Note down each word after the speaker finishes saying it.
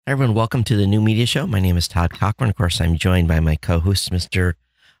Hi, everyone. Welcome to the New Media Show. My name is Todd Cochran. Of course, I'm joined by my co-host, Mr.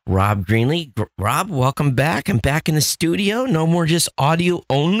 Rob Greenlee. Rob, welcome back. I'm back in the studio. No more just audio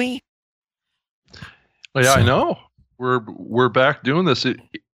only. Well, yeah, I know. We're back doing this. It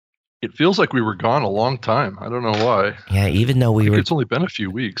feels like we were gone a long time. I don't know why. Yeah, even though it's only been a few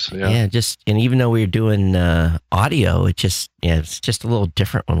weeks. Yeah. And even though we were doing audio, it's just a little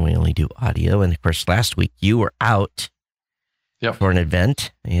different when we only do audio. And of course, last week you were out. Yep. For an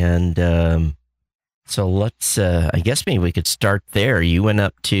event. And so let's, I guess maybe we could start there. You went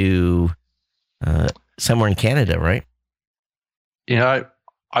up to somewhere in Canada, right? Yeah,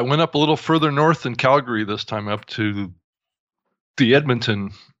 I went up a little further north in Calgary this time, up to the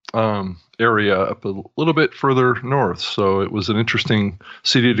Edmonton area, up a little bit further north. So it was an interesting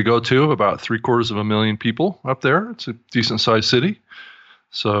city to go to, about 750,000 people up there. It's a decent sized city.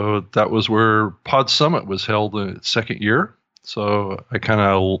 So that was where Pod Summit was held in its second year. So I kind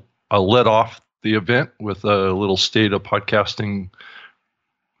of led off the event with a little state of podcasting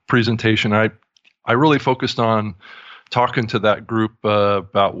presentation. I really focused on talking to that group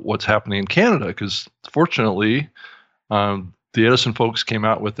about what's happening in Canada, because fortunately, the Edison folks came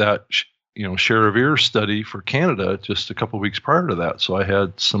out with that share of ear study for Canada just a couple of weeks prior to that. So I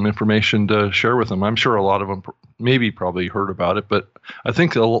had some information to share with them. I'm sure a lot of them probably heard about it, but I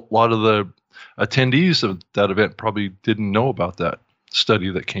think a lot of the attendees of that event probably didn't know about that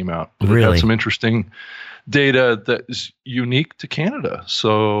study that came out. Really? It had some interesting data that is unique to Canada.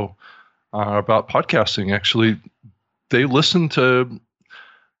 So about podcasting, actually, they listen to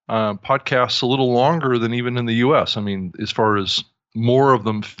podcasts a little longer than even in the U.S. I mean, as far as more of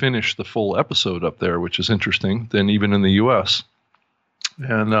them finish the full episode up there, which is interesting, than even in the U.S.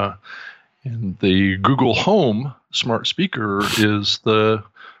 And the Google Home smart speaker is the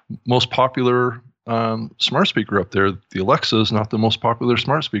most popular smart speaker up there. The Alexa is not the most popular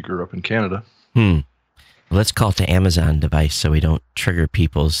smart speaker up in Canada. Let's call it the Amazon device so we don't trigger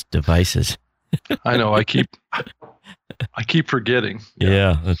people's devices. I know. I keep forgetting.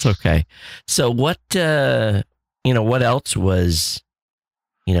 Yeah, that's okay. So what else was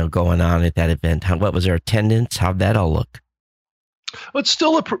going on at that event? What was their attendance? How'd that all look? Well, it's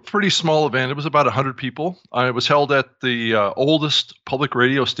still a pretty small event. It was about 100 people. It was held at the oldest public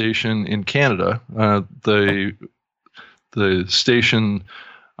radio station in Canada. The station,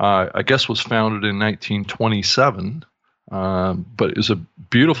 I guess, was founded in 1927, but it was a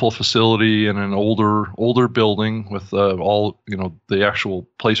beautiful facility in an older building with all, the actual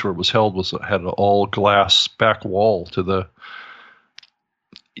place where it was held had an all glass back wall to the,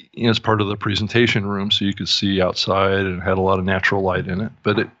 as part of the presentation room, so you could see outside, and had a lot of natural light in it.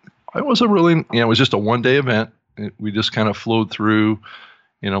 But it was it was just a one-day event. We just kind of flowed through,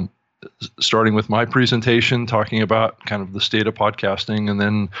 starting with my presentation, talking about kind of the state of podcasting, and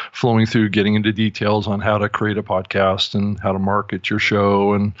then flowing through, getting into details on how to create a podcast and how to market your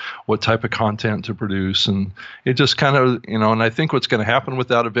show and what type of content to produce. And it just kind of, and I think what's going to happen with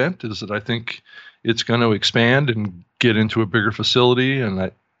that event is that I think it's going to expand and get into a bigger facility. And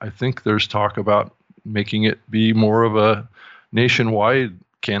I think there's talk about making it be more of a nationwide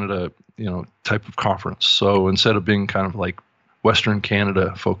Canada, type of conference. So instead of being kind of like Western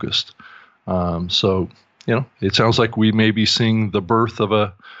Canada focused. So, it sounds like we may be seeing the birth of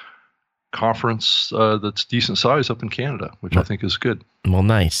a conference that's decent size up in Canada, which I think is good. Well,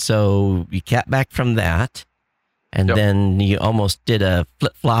 nice. So you got back from that, and then you almost did a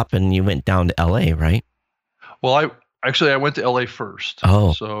flip-flop and you went down to LA, right? Well, I went to LA first.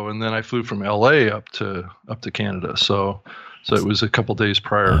 Oh. So, and then I flew from LA up to Canada. So it was a couple days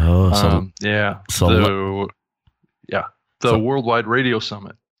prior. Oh, the Worldwide Radio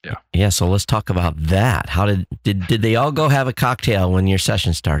Summit. Yeah. Yeah. So let's talk about that. How did they all go have a cocktail when your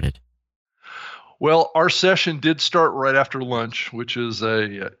session started? Well, our session did start right after lunch, which is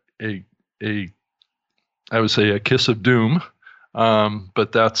I would say a kiss of doom.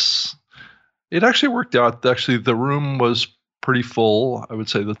 But it actually worked out. Actually, the room was pretty full. I would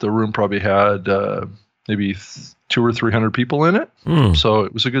say that the room probably had maybe 200 or 300 people in it. So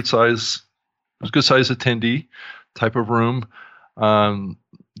it was a good size. It was a good size attendee type of room.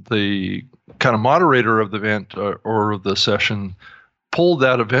 The kind of moderator of the event or the session pulled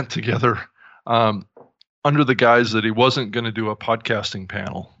that event together under the guise that he wasn't going to do a podcasting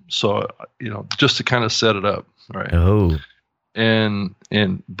panel. So, just to kind of set it up, right? Oh.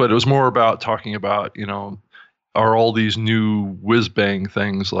 But it was more about talking about, are all these new whiz bang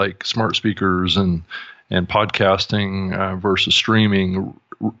things like smart speakers and podcasting versus streaming,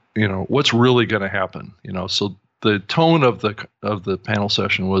 what's really going to happen, So the tone of the panel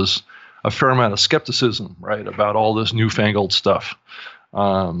session was a fair amount of skepticism, right, about all this newfangled stuff.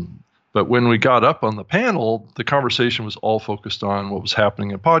 But when we got up on the panel, the conversation was all focused on what was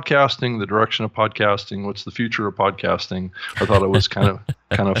happening in podcasting, the direction of podcasting, what's the future of podcasting. I thought it was kind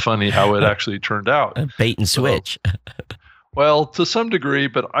of funny how it actually turned out. A bait and switch. Well, to some degree,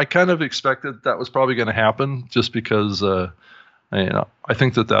 but I kind of expected that was probably going to happen just because I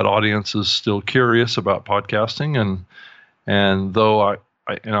think that audience is still curious about podcasting, and though I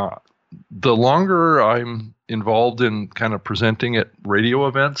the longer I'm involved in kind of presenting at radio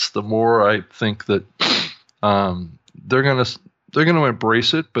events, the more I think that they're gonna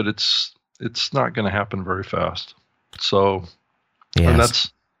embrace it, but it's not going to happen very fast. So,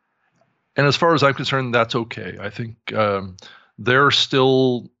 yes. And as far as I'm concerned, that's okay. I think they're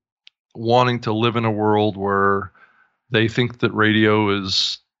still wanting to live in a world where they think that radio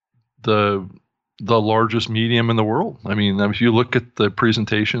is the largest medium in the world. I mean, if you look at the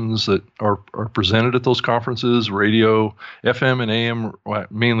presentations that are presented at those conferences, radio, FM and AM, well,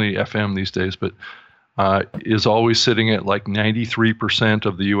 mainly FM these days, but is always sitting at like 93%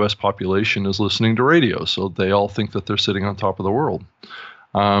 of the U.S. population is listening to radio. So they all think that they're sitting on top of the world,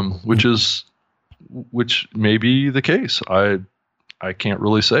 which may be the case. I can't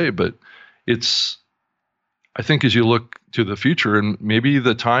really say, but I think as you look to the future, and maybe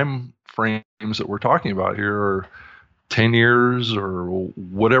the time frames that we're talking about here are 10 years or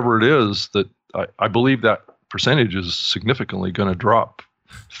whatever it is, that I believe that percentage is significantly going to drop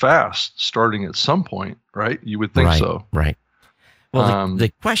fast starting at some point, right? You would think so. Right. Well, the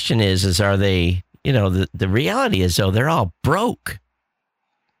question is are they, the reality is, though, they're all broke.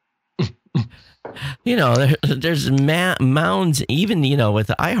 There's mounds, even, with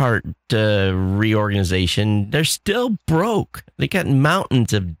the iHeart reorganization, they're still broke. They got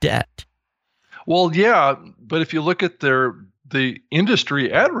mountains of debt. Well, yeah, but if you look at the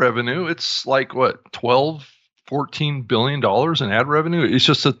industry ad revenue, it's like what, $12-14 billion in ad revenue. It's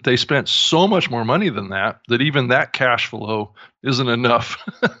just that they spent so much more money than that even that cash flow isn't enough.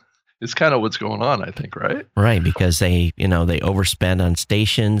 It's kind of what's going on, I think, right? Right, because they overspend on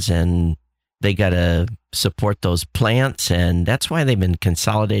stations and they got to support those plants, and that's why they've been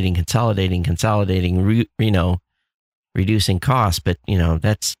consolidating, reducing costs. But,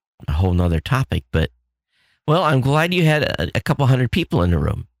 that's a whole nother topic. But, well, I'm glad you had a couple hundred people in the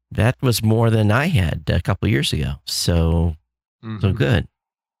room. That was more than I had a couple years ago. So good.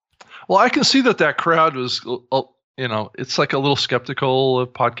 Well, I can see that crowd was, it's like a little skeptical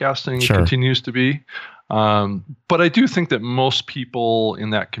of podcasting. Sure. It continues to be. But I do think that most people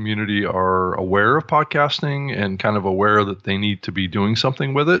in that community are aware of podcasting and kind of aware that they need to be doing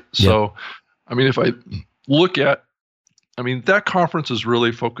something with it. Yep. So, I mean, if I look at, that conference is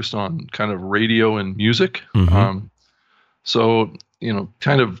really focused on kind of radio and music. Mm-hmm. So,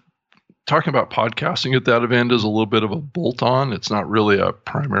 kind of talking about podcasting at that event is a little bit of a bolt-on. It's not really a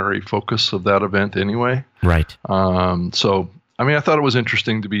primary focus of that event anyway. Right. So, I thought it was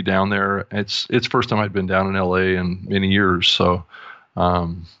interesting to be down there. It's first time I'd been down in LA in many years. So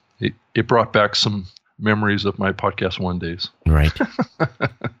it brought back some memories of my Podcast One days. Right.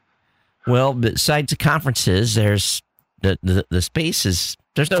 Well, besides the conferences, there's the space is,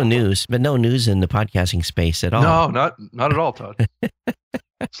 there's no news in the podcasting space at all. No, not at all, Todd.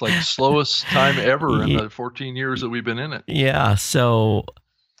 It's like slowest time ever in the 14 years that we've been in it. Yeah. So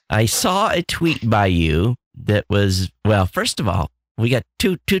I saw a tweet by you that was, well, first of all, we got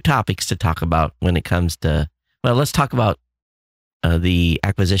two topics to talk about when it comes to, well, let's talk about the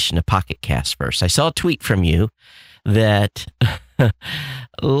acquisition of Pocket Cast first. I saw a tweet from you that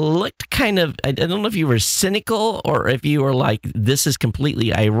looked kind of, I don't know if you were cynical or if you were like, this is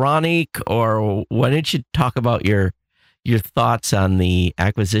completely ironic, or why don't you talk about your thoughts on the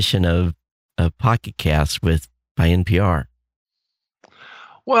acquisition of Pocket Cast by NPR?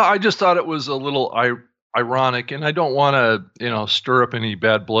 Well, I just thought it was a little ironic, and I don't want to, stir up any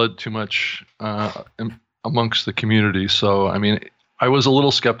bad blood too much amongst the community. So, I was a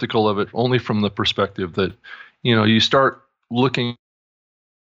little skeptical of it, only from the perspective that, you start looking.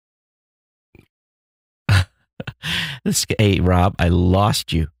 Hey, Rob, I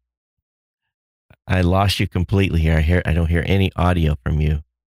lost you. I lost you completely here. I don't hear any audio from you.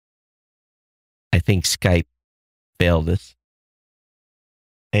 I think Skype failed us.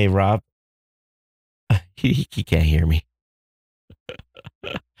 Hey, Rob. He can't hear me.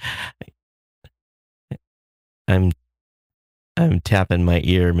 I'm tapping my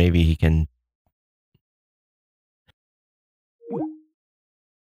ear. Maybe he can.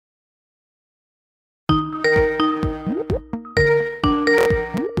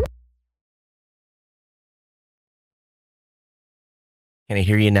 Can I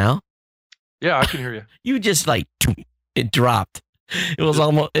hear you now? Yeah, I can hear you. You just it dropped.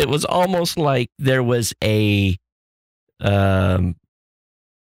 It was almost like there was a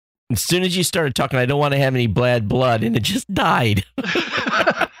as soon as you started talking, I don't want to have any bad blood, and it just died.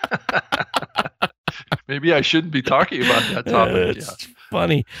 Maybe I shouldn't be talking about that topic. It's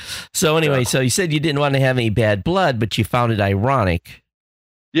funny. So anyway, so you said you didn't want to have any bad blood, but you found it ironic.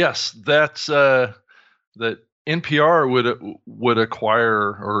 Yes, that's that NPR would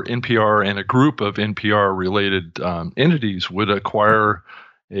acquire, or NPR and a group of NPR related entities would acquire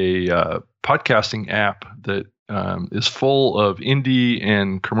a podcasting app that is full of indie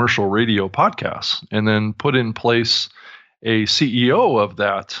and commercial radio podcasts, and then put in place a CEO of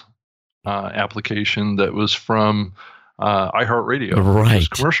that application that was from iHeartRadio, right?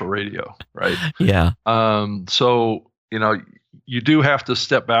 Commercial radio, right? Yeah. So you do have to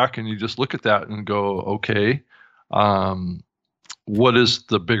step back and you just look at that and go, okay, what is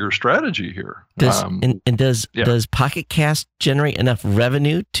the bigger strategy here? Does Pocket Cast generate enough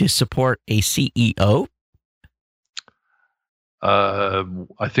revenue to support a CEO?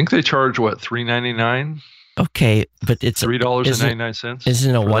 I think they charge $3.99. Okay, but it's $3.99.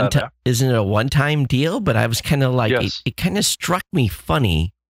 Isn't it a one-time deal? But I was kind of like, yes. It kind of struck me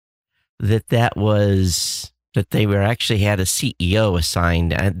funny that they were actually had a CEO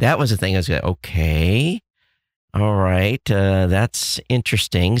assigned. That was the thing. I was like, okay, all right, that's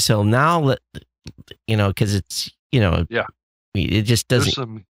interesting. So now, because it's it just doesn't. There's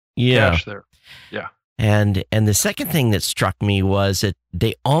some cash there. Yeah. And the second thing that struck me was that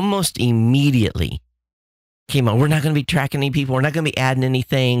they almost immediately came on. We're not going to be tracking any people. We're not going to be adding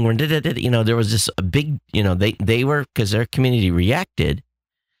anything. There was this a big, they were, because their community reacted.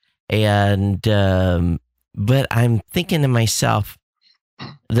 And, but I'm thinking to myself,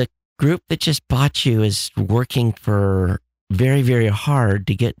 the group that just bought you is working for very, very hard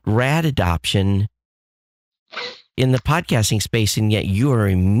to get rad adoption in the podcasting space, and yet you are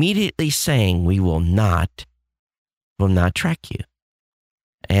immediately saying we will not track you.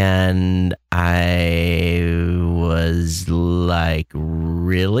 And I was like,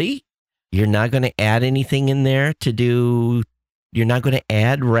 really? You're not going to add anything in there you're not going to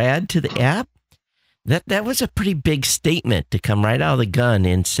add rad to the app? That was a pretty big statement to come right out of the gun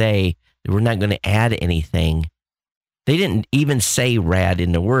and say, we're not going to add anything. They didn't even say rad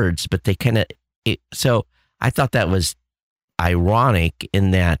in the words, but they kind of, so I thought that was ironic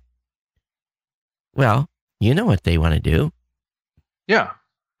in that, well, you know what they want to do. Yeah.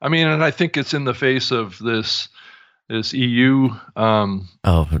 I mean, and I think it's in the face of this EU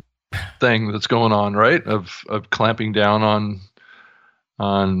thing that's going on, right? Of clamping down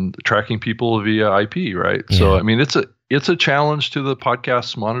on tracking people via IP, right? Yeah. So I mean, it's a challenge to the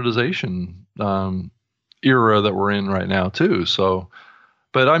podcast monetization era that we're in right now too. So,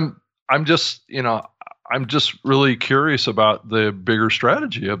 but I'm just really curious about the bigger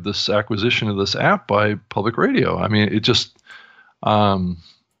strategy of this acquisition of this app by Public Radio. I mean, it just,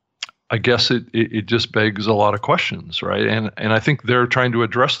 I guess it just begs a lot of questions, right? And I think they're trying to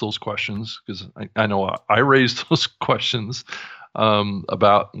address those questions, because I know I raised those questions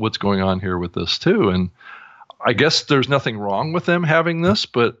about what's going on here with this too. And I guess there's nothing wrong with them having this,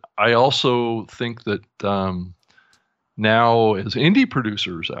 but I also think that now as indie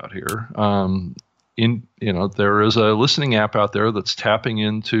producers out here, there is a listening app out there that's tapping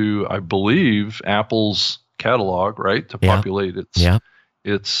into, I believe, Apple's catalog, right, to populate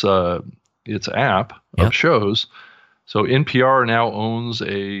its app of shows. So NPR now owns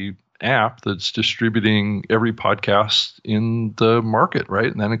a app that's distributing every podcast in the market,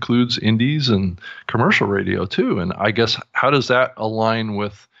 right? And that includes indies and commercial radio too. And I guess, how does that align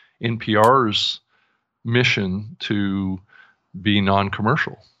with NPR's mission to be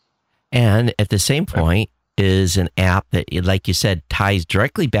non-commercial? And at the same point is an app that, like you said, ties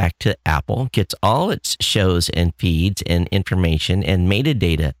directly back to Apple, gets all its shows and feeds and information and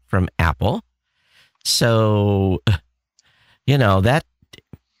metadata from Apple. So,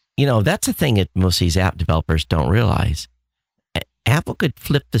 that's a thing that most of these app developers don't realize. Apple could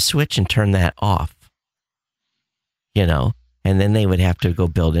flip the switch and turn that off, and then they would have to go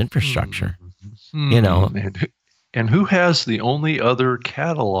build infrastructure, And who has the only other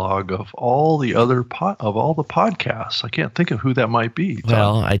catalog of all the other all the podcasts? I can't think of who that might be.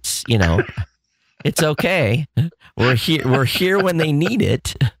 Well, it's it's okay. We're here when they need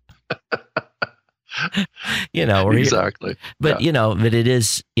it. Exactly. But but it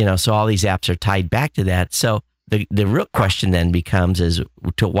is so all these apps are tied back to that. So the real question then becomes is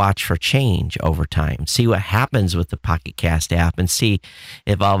to watch for change over time. See what happens with the Pocket Cast app, and see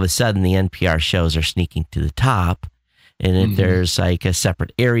if all of a sudden the NPR shows are sneaking to the top, and if there's like a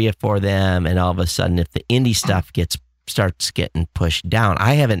separate area for them, and all of a sudden if the indie stuff gets starts getting pushed down.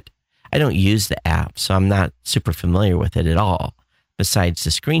 I don't use the app, so I'm not super familiar with it at all, besides the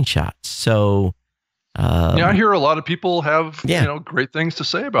screenshots. So, I hear a lot of people have great things to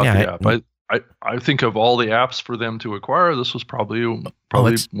say about the app. I think of all the apps for them to acquire, this was probably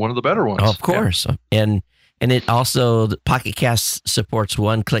one of the better ones. Oh, of course. Yeah. And it also, the Pocket Cast supports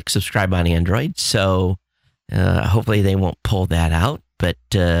one-click subscribe on Android, so hopefully they won't pull that out. But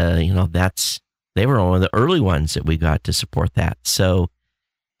they were one of the early ones that we got to support that. So,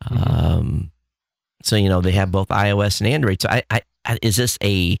 they have both iOS and Android. So, is this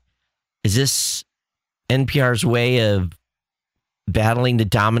NPR's way of battling the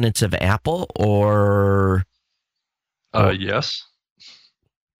dominance of Apple, or? Yes.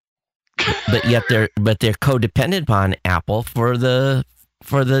 But yet they're codependent upon Apple for the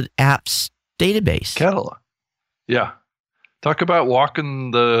app's database catalog. Yeah. Talk about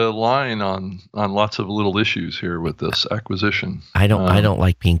walking the line on lots of little issues here with this acquisition. I don't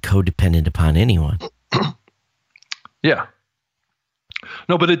like being codependent upon anyone. Yeah.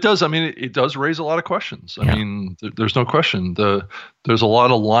 No, but it does. I mean, it does raise a lot of questions. I mean, there's no question. There's a lot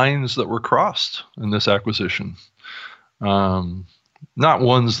of lines that were crossed in this acquisition. Not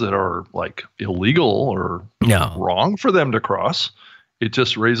ones that are like illegal or wrong for them to cross. It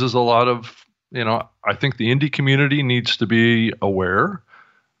just raises a lot of, I think the indie community needs to be aware.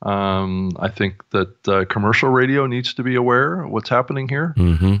 I think that commercial radio needs to be aware of what's happening here.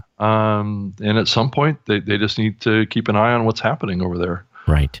 Mm-hmm. And at some point, they just need to keep an eye on what's happening over there.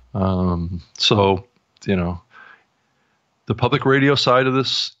 Right. So, the public radio side of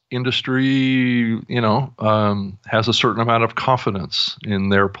this industry, has a certain amount of confidence in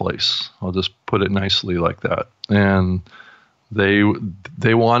their place. I'll just put it nicely like that. And they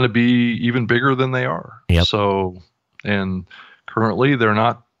want to be even bigger than they are. Yep. So, and currently they're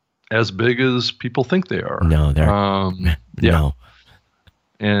not as big as people think they are. No, they're no.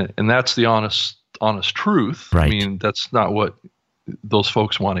 And that's the honest truth. Right. I mean, that's not what those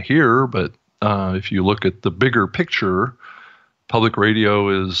folks want to hear, but if you look at the bigger picture, public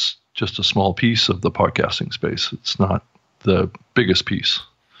radio is just a small piece of the podcasting space. It's not the biggest piece,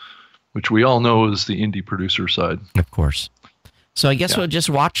 which we all know is the indie producer side. Of course. So I guess we'll just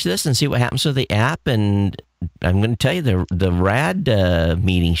watch this and see what happens with the app. And I'm going to tell you, the RAD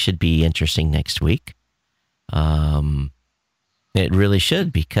meeting should be interesting next week. It really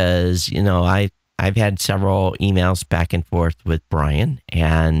should, because, I've had several emails back and forth with Brian,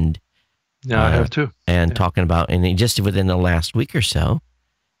 and I have too. And talking about, and just within the last week or so.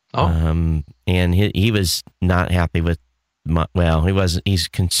 And he was not happy with he's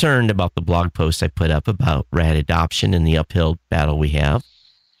concerned about the blog post I put up about RAD adoption and the uphill battle we have.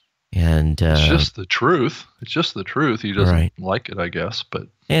 And it's just the truth. It's just the truth. He doesn't like it, I guess. But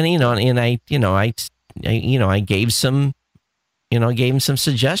I gave some, gave him some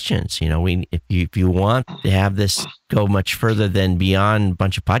suggestions. If you want to have this go much further than beyond a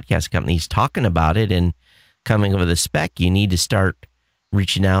bunch of podcast companies talking about it and coming up with a spec, you need to start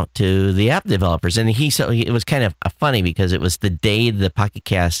reaching out to the app developers. And it was kind of funny, because it was the day the Pocket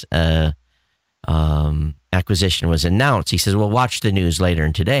Cast acquisition was announced. He says, well, watch the news later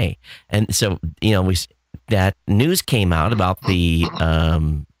in today. And so, that news came out about the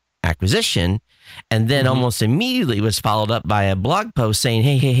acquisition, and then almost immediately was followed up by a blog post saying,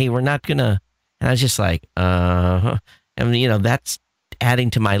 hey, we're not gonna. And I was just like, that's adding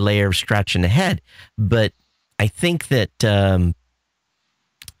to my layer of scratching the head. But I think that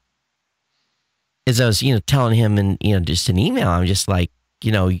as I was, telling him in, just an email, I'm just like,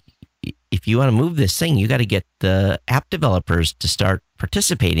 if you want to move this thing, you got to get the app developers to start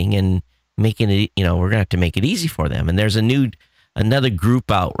participating and making it, we're going to have to make it easy for them. And there's another group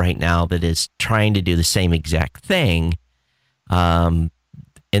out right now that is trying to do the same exact thing. And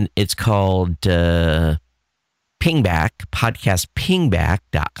it's called Pingback,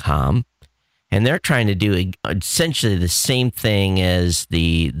 podcastpingback.com. And they're trying to do essentially the same thing as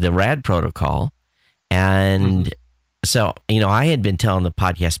the RAD protocol. And so, I had been telling the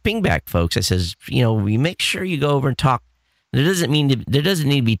podcast Pingback folks, I says, we make sure you go over and talk. There doesn't need to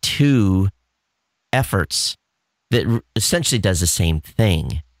be two efforts that essentially does the same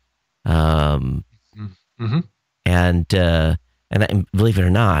thing. And believe it or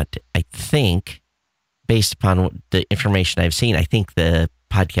not, I think, based upon the information I've seen, I think the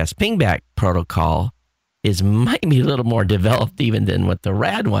podcast Pingback protocol might be a little more developed even than what the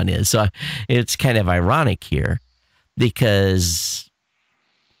RAD one is. So it's kind of ironic here, because,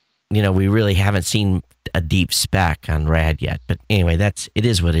 we really haven't seen a deep spec on RAD yet. But anyway, it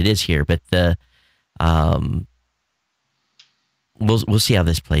is what it is here. But we'll see how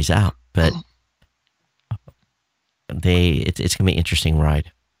this plays out. But it's going to be an interesting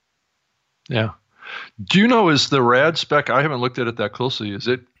ride. Yeah. Do you know, is the RAD spec, I haven't looked at it that closely, is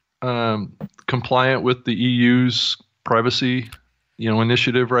it compliant with the EU's privacy,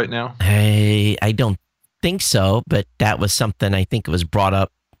 initiative right now? I don't think so, but that was something I think it was brought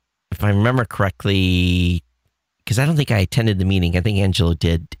up, if I remember correctly, because I don't think I attended the meeting. I think Angela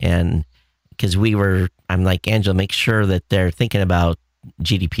did, and because I'm like, Angela, make sure that they're thinking about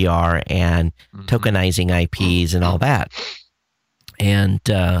GDPR and tokenizing IPs and all that. And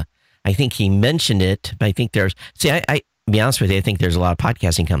I think he mentioned it, but I think I be honest with you, I think there's a lot of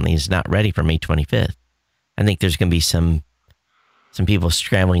podcasting companies not ready for May 25th. I think there's going to be some people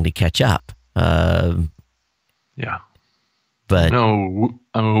scrambling to catch up. Yeah. But no,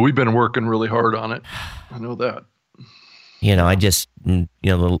 we've been working really hard on it. I know that. I just,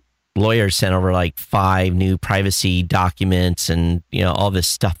 the lawyers sent over like 5 new privacy documents and, all this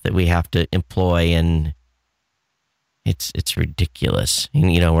stuff that we have to employ, and it's ridiculous.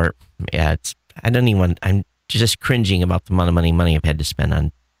 And, I'm just cringing about the amount of money I've had to spend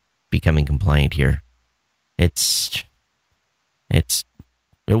on becoming compliant here. It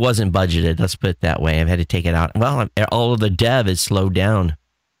wasn't budgeted. Let's put it that way. I've had to take it out. Well, all of the dev is slowed down.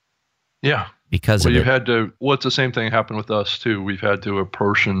 Yeah. Because of it. It's the same thing happened with us too. We've had to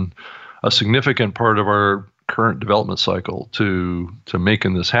apportion a significant part of our current development cycle to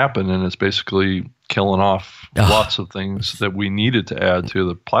making this happen. And it's basically killing off lots of things that we needed to add to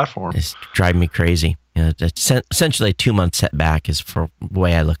the platform. It's driving me crazy. It's essentially a 2-month setback is for the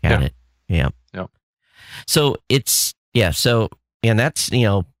way I look at it. Yeah. Yeah. So and that's,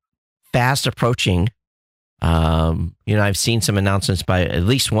 fast approaching. I've seen some announcements by at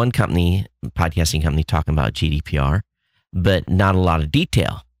least one podcasting company talking about GDPR, but not a lot of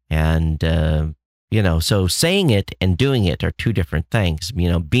detail. And, so saying it and doing it are two different things.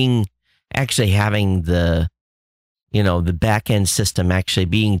 Having the back end system actually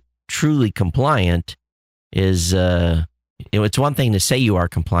being truly compliant is, it's one thing to say you are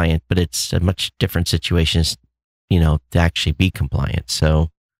compliant, but it's a much different situation, to actually be compliant.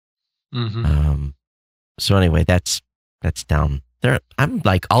 So, so anyway, that's down there. I'm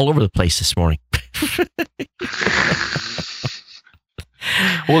like all over the place this morning.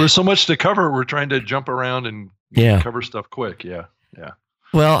 Well, there's so much to cover. We're trying to jump around and cover stuff quick. Yeah. Yeah.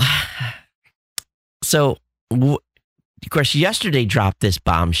 Well, so of course, yesterday dropped this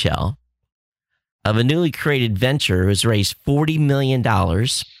bombshell of a newly created venture who's raised $40 million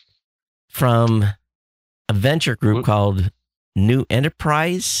from a venture group called New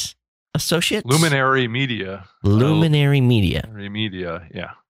Enterprise Associates? Luminary Media. Luminary Media. Luminary Media,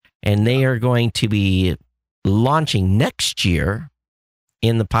 yeah. And they are going to be launching next year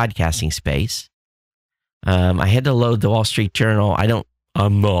in the podcasting space. I had to load the Wall Street Journal.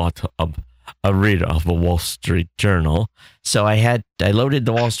 I'm not a reader of the Wall Street Journal. So I loaded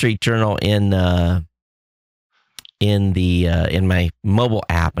the Wall Street Journal in my mobile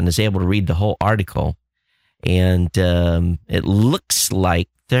app and was able to read the whole article. And it looks like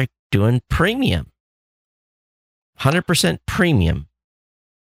they're doing premium, 100% premium.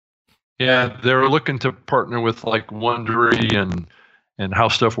 Yeah, they're looking to partner with like Wondery and How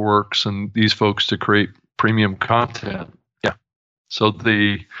Stuff Works and these folks to create premium content. Yeah. So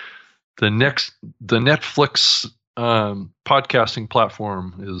the Netflix podcasting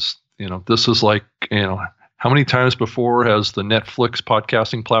platform is, this is like, how many times before has the Netflix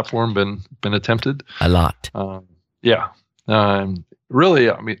podcasting platform been attempted? A lot. Yeah.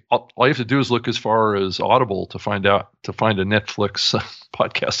 Really, I mean, all you have to do is look as far as Audible to find a Netflix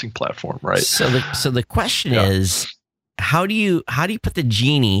podcasting platform, right? So the question is, how do you put the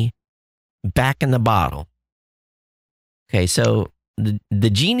genie back in the bottle? Okay, so the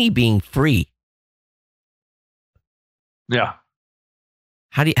genie being free. Yeah.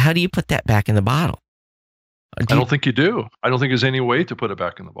 How do you put that back in the bottle? I don't think you do. I don't think there's any way to put it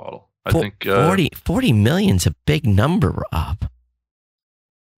back in the bottle. I think 40 million's a big number, Rob.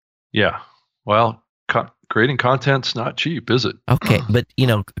 Yeah. Well, creating content's not cheap, is it? Okay, but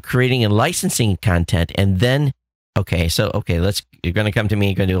creating and licensing content, and then you're going to come to me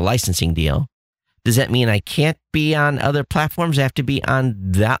and going to do a licensing deal. Does that mean I can't be on other platforms? I have to be on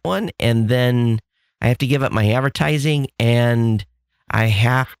that one, and then I have to give up my advertising, and I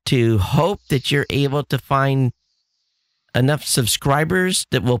have to hope that you're able to find enough subscribers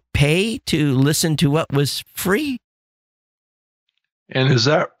that will pay to listen to what was free. And is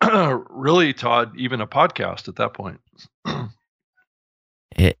that really, Todd, even a podcast at that point?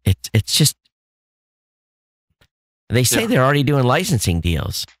 It's just, they say they're already doing licensing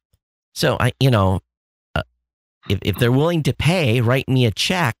deals. So if they're willing to pay, write me a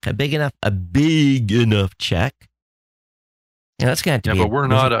check, a big enough check Yeah, that's going to Yeah, be. but we're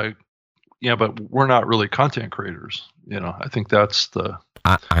not but we're not really content creators. I think that's the.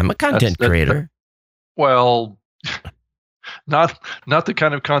 I'm a content creator. Well, not the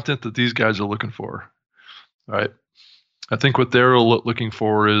kind of content that these guys are looking for, right? I think what they're looking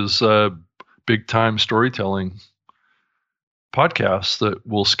for is big time storytelling podcasts that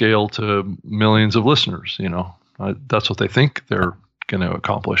will scale to millions of listeners. That's what they think they're going to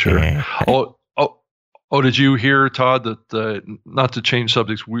accomplish here. Yeah. Oh, did you hear, Todd, that not to change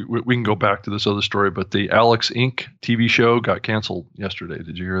subjects, we can go back to this other story, but the Alex Inc. TV show got canceled yesterday.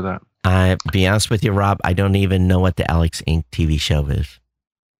 Did you hear that? I'll be honest with you, Rob, I don't even know what the Alex Inc. TV show is.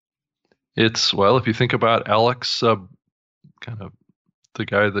 It's, well, if you think about Alex, kind of the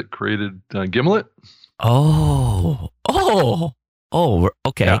guy that created Gimlet. Oh,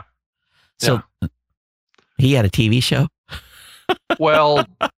 okay. Yeah. So he had a TV show? Well,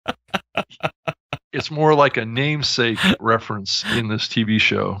 it's more like a namesake reference in this TV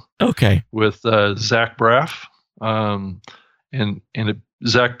show. Okay. With Zach Braff.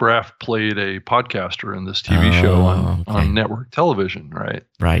 Zach Braff played a podcaster in this TV show on network television, right?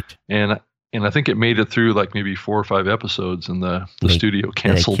 Right. And I think it made it through like maybe 4 or 5 episodes, and the studio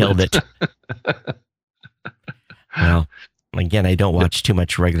canceled it. Well, again, I don't watch too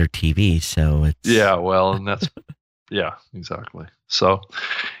much regular TV, so it's... Yeah, well, and that's... yeah, exactly. So...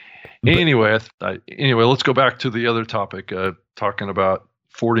 Anyway, let's go back to the other topic, talking about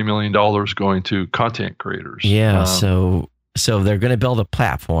 $40 million going to content creators. Yeah, so they're going to build a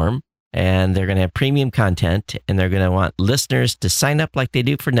platform, and they're going to have premium content, and they're going to want listeners to sign up like they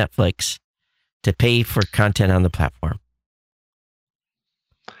do for Netflix to pay for content on the platform.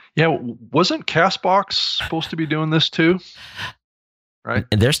 Yeah, wasn't CastBox supposed to be doing this too? Right?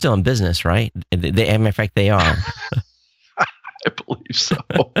 And they're still in business, right? As a matter of fact, they are. I believe so.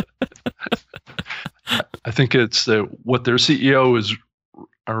 I think it's what their CEO is,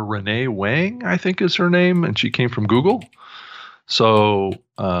 Renee Wang, I think is her name, and she came from Google. So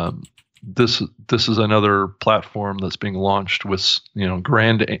this is another platform that's being launched with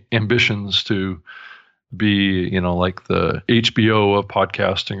grand ambitions to be like the HBO of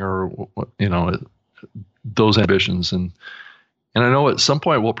podcasting, or those ambitions. And I know at some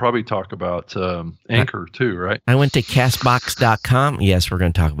point we'll probably talk about Anchor too, right? I went to castbox.com. Yes, we're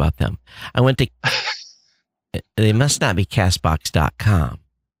going to talk about them. I went to, they must not be castbox.com.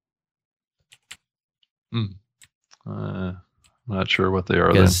 Not sure what they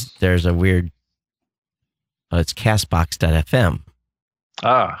are. Because there's a weird, it's castbox.fm.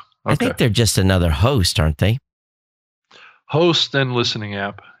 Ah, okay. I think they're just another host, aren't they? Host and listening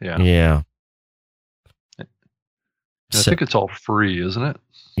app. Yeah. Yeah. I think it's all free, isn't it?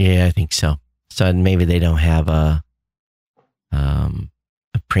 Yeah, I think so. So maybe they don't have a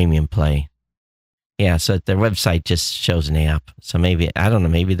premium play. Yeah, so their website just shows an app. So maybe, I don't know,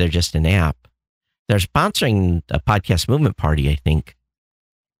 maybe they're just an app. They're sponsoring a podcast movement party, I think.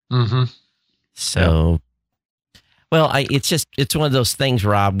 Mm-hmm. So, well, it's one of those things,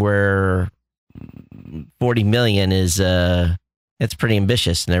 Rob, where 40 million is, it's pretty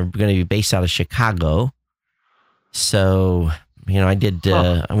ambitious, and they're going to be based out of Chicago. So,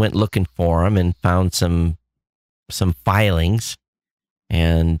 I went looking for them and found some filings,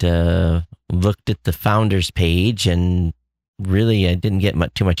 and looked at the founder's page, and really I didn't get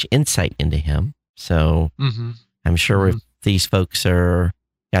too much insight into him. So I'm sure if these folks got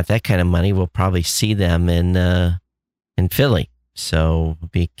that kind of money, we'll probably see them in Philly. So I'll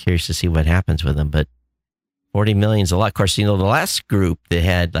be curious to see what happens with them. But 40 million is a lot. Of course, the last group that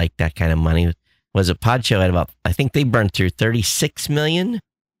had like that kind of money was a pod show at about, I think they burned through 36 million.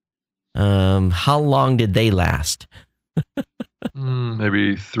 How long did they last?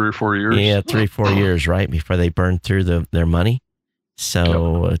 Maybe 3 or 4 years. Yeah, 3 or 4 years, right, before they burned through their money.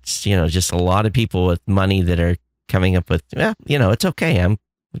 So it's just a lot of people with money that are coming up with, it's okay.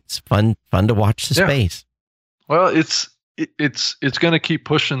 It's fun to watch the space. Well, it's going to keep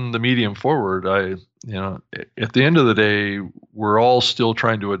pushing the medium forward. At the end of the day, we're all still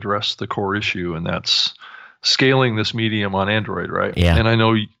trying to address the core issue, and that's scaling this medium on Android, right? Yeah. And I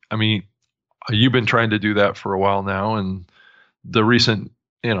know, you've been trying to do that for a while now, and the recent,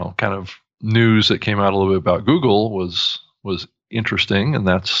 kind of news that came out a little bit about Google was interesting, and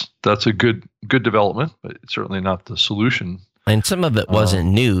that's a good development, but it's certainly not the solution. And some of it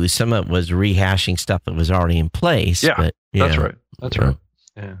wasn't news. Some of it was rehashing stuff that was already in place. Yeah, but, that's right. That's right.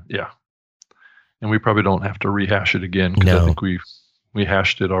 Yeah. And we probably don't have to rehash it again, because I think we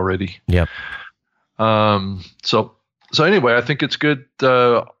hashed it already. Yep. So anyway, I think it's good.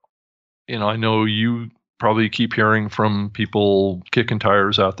 I know you probably keep hearing from people kicking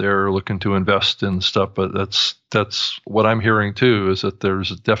tires out there looking to invest in stuff, but that's what I'm hearing too, is that there's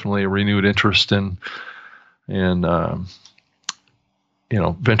definitely a renewed interest in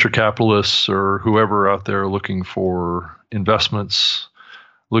venture capitalists or whoever out there looking for investments,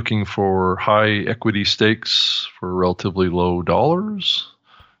 looking for high equity stakes for relatively low dollars.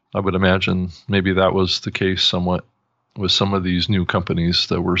 I would imagine maybe that was the case somewhat with some of these new companies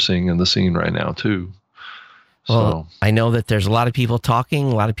that we're seeing in the scene right now too. Well, I know that there's a lot of people talking,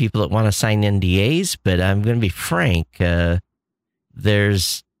 a lot of people that want to sign NDAs, but I'm going to be frank.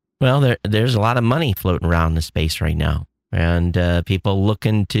 There's a lot of money floating around the space right now, and people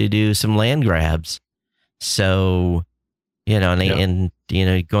looking to do some land grabs. So, and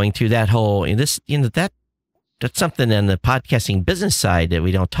going through that whole that's something in the podcasting business side that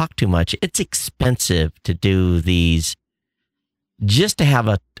we don't talk too much. It's expensive to do these, just to have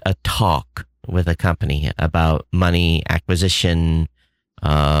a talk with a company about money acquisition,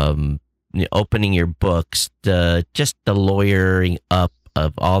 opening your books, just the lawyering up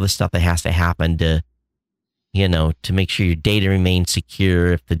of all the stuff that has to happen to make sure your data remains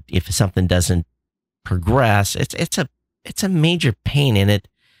secure. If something doesn't progress, it's a major pain in it,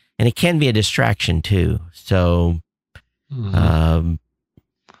 and it can be a distraction too. So, because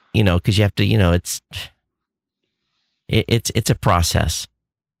you have to, it's a process.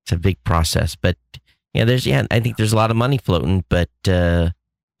 It's a big process, but I think there's a lot of money floating, but I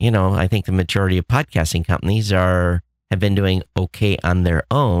think the majority of podcasting companies have been doing okay on their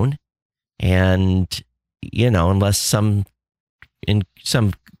own, and unless some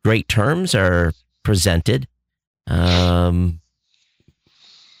great terms are presented, I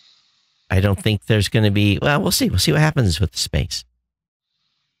don't think there's going to be. Well, we'll see. We'll see what happens with the space.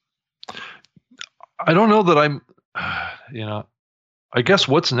 I don't know that I'm. I guess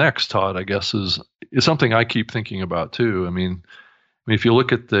what's next, Todd, I guess is something I keep thinking about too. I mean, if you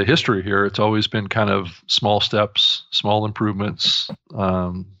look at the history here, it's always been kind of small steps, small improvements,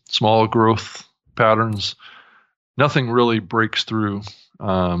 small growth patterns. Nothing really breaks through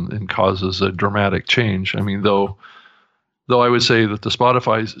and causes a dramatic change. I mean, though I would say that the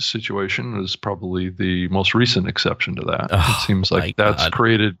Spotify situation is probably the most recent exception to that. It seems like that's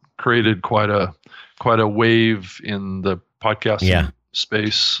created quite a wave in the podcasting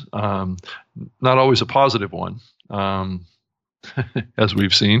space. Not always a positive one, as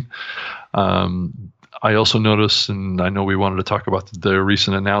we've seen. I also noticed, and I know we wanted to talk about the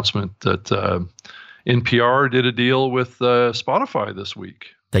recent announcement that NPR did a deal with Spotify this week.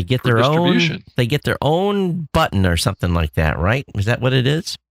 They get their own. They get their own button or something like that, right? Is that what it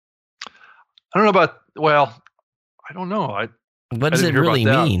is? I don't know about. Well, I don't know. What does it really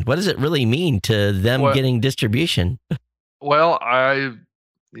mean? What does it really mean to them getting distribution? Well,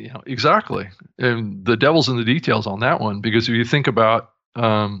 exactly. And the devil's in the details on that one, because if you think about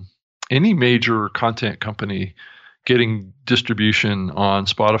any major content company getting distribution on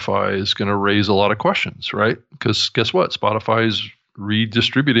Spotify is going to raise a lot of questions, right? Because guess what? Spotify is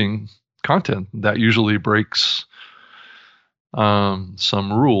redistributing content. That usually breaks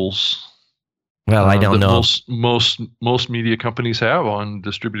some rules. Well, I don't know. Most media companies have on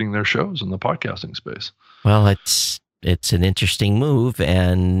distributing their shows in the podcasting space. Well, it's an interesting move,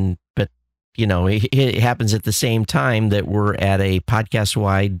 but it happens at the same time that we're at a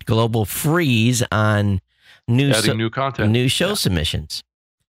podcast-wide global freeze on new content, new show submissions,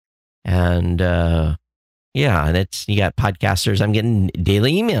 and and you got podcasters. I'm getting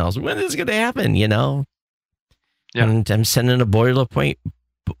daily emails. When is it going to happen? And I'm sending a boilerplate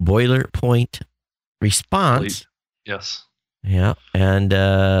response. Yes. Yeah.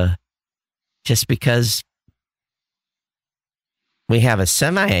 And just because we have a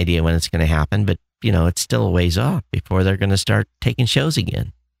semi idea when it's going to happen, but it's still a ways off before they're going to start taking shows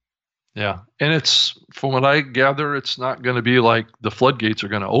again. Yeah. And it's, from what I gather, it's not going to be like the floodgates are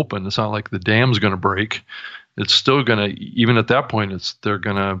going to open. It's not like the dam's going to break. It's still going to, even at that point, they're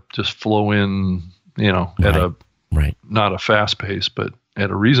going to just flow in, at a not a fast pace, but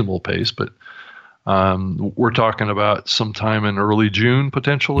at a reasonable pace. But we're talking about sometime in early June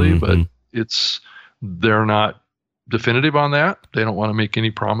potentially, but they're not definitive on that. They don't want to make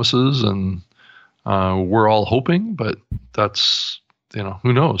any promises, and we're all hoping, but that's,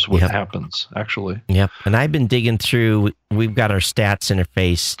 who knows what happens actually. Yep. And I've been digging through, we've got our stats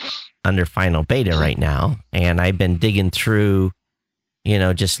interface under final beta right now, and I've been digging through,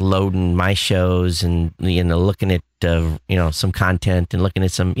 just loading my shows and, looking at, some content and looking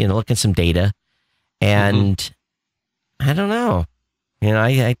at some data. And I don't know,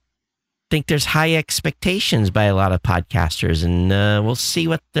 I think there's high expectations by a lot of podcasters, and we'll see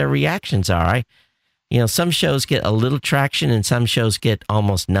what their reactions are. some shows get a little traction and some shows get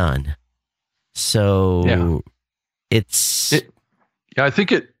almost none. So I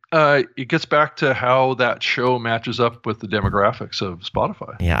think it gets back to how that show matches up with the demographics of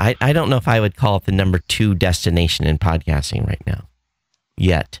Spotify. Yeah, I don't know if I would call it the number 2 destination in podcasting right now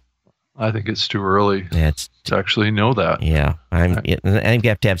yet. I think it's too early to actually know that. Yeah, I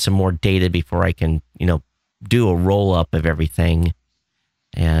have to have some more data before I can, do a roll up of everything.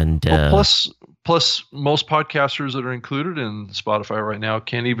 And plus, most podcasters that are included in Spotify right now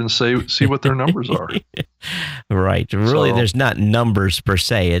can't even see what their numbers are. Right. Really, there's not numbers per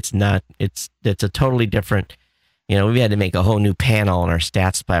se. It's a totally different. We had to make a whole new panel on our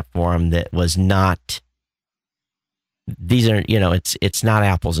stats platform that was not. These are, it's not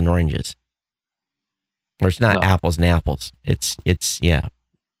apples and oranges. Or it's not apples and apples. It's yeah. Did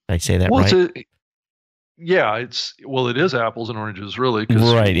I say that right? It is apples and oranges, really.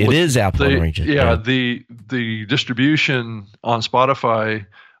 Right, it is apples and oranges. Yeah, the distribution on Spotify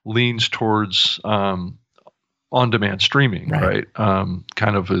leans towards on-demand streaming, right?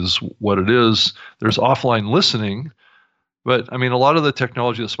 Kind of is what it is. There's offline listening, but I mean, a lot of the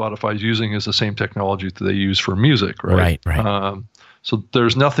technology that Spotify is using is the same technology that they use for music, right? Right. So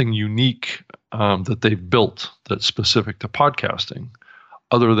there's nothing unique that they've built that's specific to podcasting,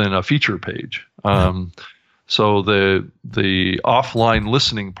 other than a feature page. So the offline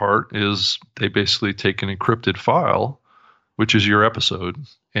listening part is they basically take an encrypted file, which is your episode,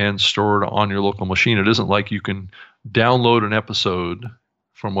 and store it on your local machine. It isn't like you can download an episode.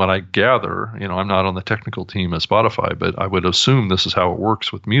 From what I gather, I'm not on the technical team at Spotify, but I would assume this is how it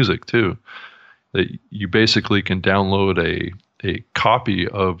works with music too. That you basically can download a copy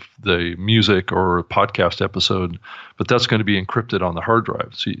of the music or a podcast episode, but that's going to be encrypted on the hard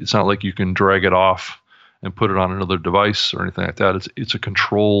drive. So it's not like you can drag it off and put it on another device or anything like that. It's a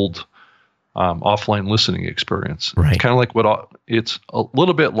controlled offline listening experience. Right. It's kind of like it's a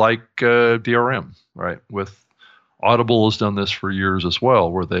little bit like DRM, right? With Audible has done this for years as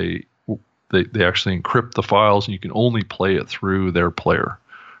well, where they actually encrypt the files and you can only play it through their player,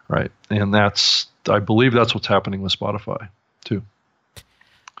 right? And I believe that's what's happening with Spotify too.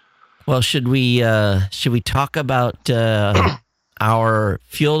 Well, should we talk about our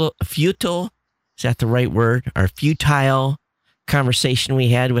futile? Is that the right word? Our futile conversation we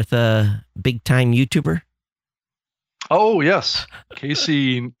had with a big time YouTuber? Oh yes,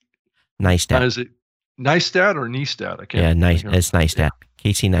 Casey Neistat. Is it Neistat or Neistat? I can't. Yeah, it's Neistat.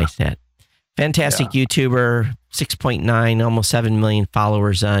 Casey Neistat. Fantastic YouTuber, 6.9, almost 7 million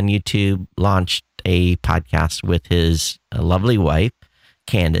followers on YouTube. Launched a podcast with his lovely wife,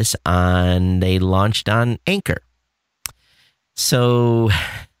 Candace, they launched on Anchor. So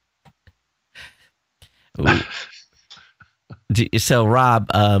Rob,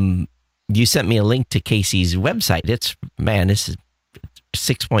 you sent me a link to Casey's website. This is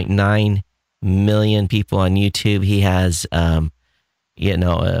 6.9 million people on YouTube. He has,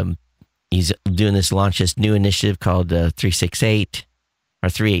 he's doing this new initiative called 368 or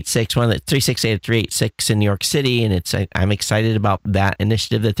 386, 368 or 386 in New York City. And I'm excited about that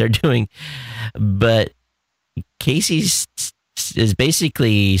initiative that they're doing. But Casey's is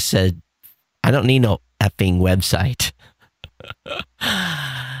basically said, I don't need no effing website.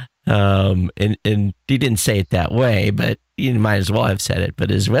 And he didn't say it that way, but you might as well have said it. But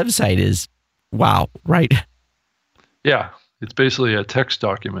his website is wow, right? Yeah, it's basically a text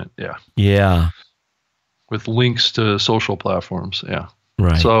document. Yeah. Yeah. With links to social platforms. Yeah.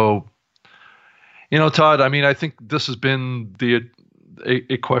 Right. So, Todd, I mean, I think this has been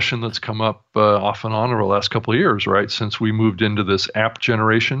a question that's come up off and on over the last couple of years, right? Since we moved into this app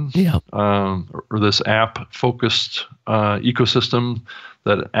generation, or this app-focused ecosystem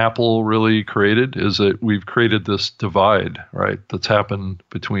that Apple really created, is that we've created this divide, right? That's happened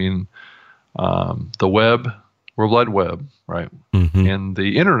between the web, World Wide Web, right, and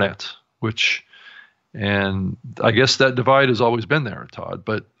the internet, and I guess that divide has always been there, Todd.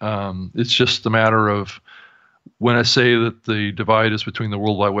 But it's just a matter of, when I say that the divide is between the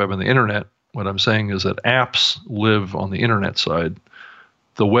World Wide Web and the internet, what I'm saying is that apps live on the internet side.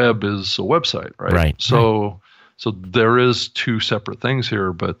 The web is a website, right? Right. So there is two separate things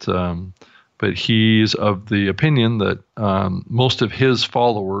here, but he's of the opinion that most of his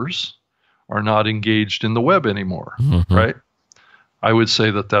followers are not engaged in the web anymore, right? I would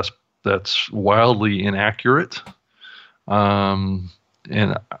say that that's wildly inaccurate.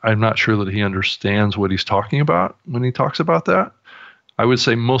 And I'm not sure that he understands what he's talking about when he talks about that. I would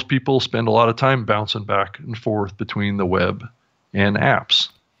say most people spend a lot of time bouncing back and forth between the web and apps.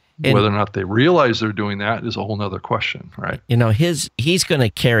 And whether or not they realize they're doing that is a whole nother question, right? He's going to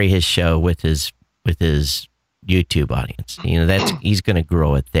carry his show with his with his YouTube audience. He's going to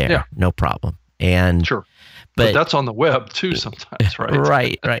grow it there. Yeah. No problem. And sure. But that's on the web too sometimes,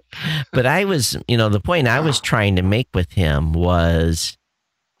 right? Right. But I was, the point I was trying to make with him was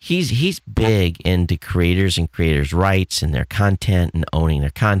he's big into creators and creators' rights and their content and owning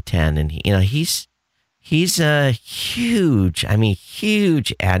their content. And, he's a huge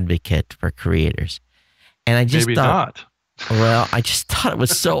advocate for creators. And I just Maybe thought, not. Well, I just thought it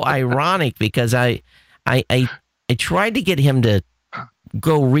was so ironic because I tried to get him to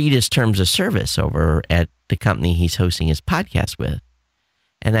go read his terms of service over at the company he's hosting his podcast with.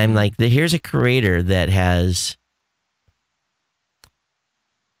 And I'm like, here's a creator that has,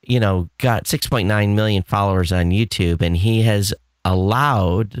 got 6.9 million followers on YouTube, and he has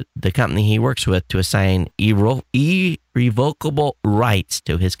allowed the company he works with to assign irrevocable rights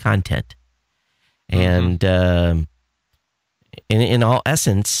to his content. And in all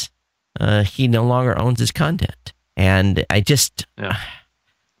essence, he no longer owns his content. And I just...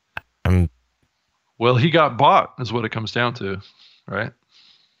 Well, he got bought is what it comes down to, right?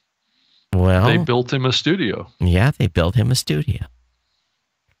 Well, they built him a studio. Yeah, they built him a studio.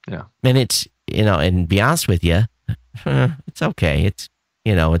 Yeah. And it's, and to be honest with you, it's okay. It's,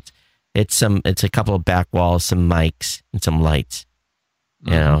 it's a couple of back walls, some mics and some lights,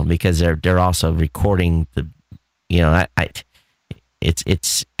 because they're also recording the,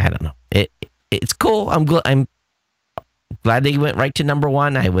 it's, I don't know. It's cool. I'm glad they went right to number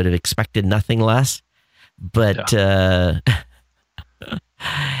one. I would have expected nothing less, but,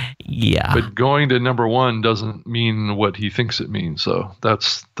 yeah. But going to number one doesn't mean what he thinks it means. So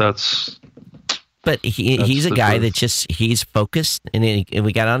that's. But he's a guy that he's focused, and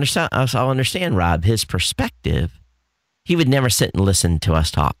we got to understand, Rob, his perspective. He would never sit and listen to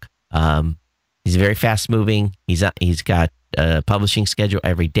us talk. He's very fast moving. He's got a publishing schedule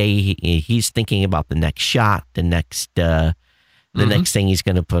every day. He's thinking about the next shot, the next next thing he's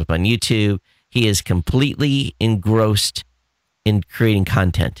going to put up on YouTube. He is completely engrossed in creating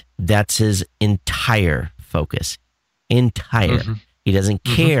content. That's his entire focus. He doesn't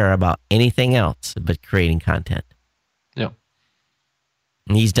care about anything else but creating content. Yeah.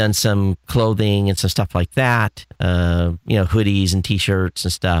 And he's done some clothing and some stuff like that, hoodies and T-shirts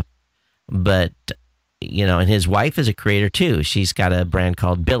and stuff. But, and his wife is a creator too. She's got a brand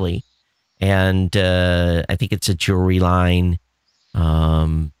called Billy. And I think it's a jewelry line,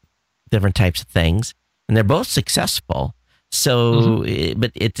 different types of things. And they're both successful. So,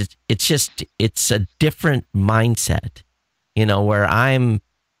 but it's a different mindset, where I've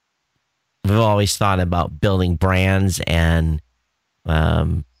always thought about building brands, and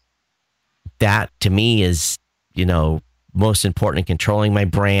that to me is, most important in controlling my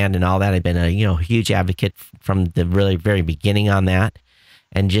brand and all that. I've been a, huge advocate from the really very beginning on that.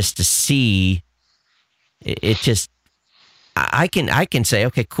 And just to see it just, I can say,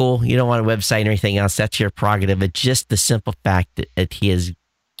 okay, cool. You don't want a website or anything else. That's your prerogative. But just the simple fact that he has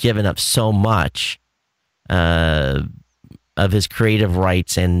given up so much of his creative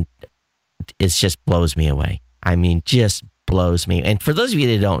rights, and it just blows me away. I mean, just blows me. And for those of you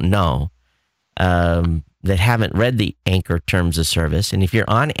that don't know, that haven't read the Anchor terms of service, and if you're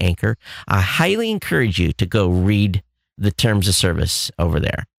on Anchor, I highly encourage you to go read the terms of service over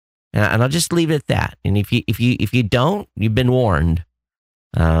there. And I'll just leave it at that. And if you don't, you've been warned.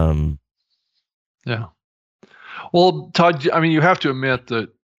 Yeah. Well, Todd, I mean, you have to admit that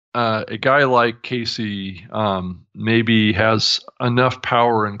a guy like Casey maybe has enough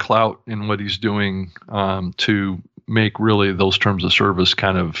power and clout in what he's doing to make really those terms of service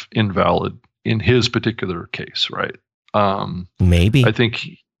kind of invalid in his particular case, right? Maybe. I think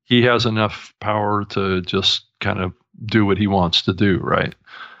he has enough power to just kind of do what he wants to do, right?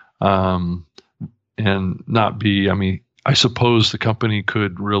 And not be, I mean, I suppose the company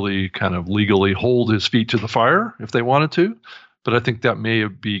could really kind of legally hold his feet to the fire if they wanted to, but I think that may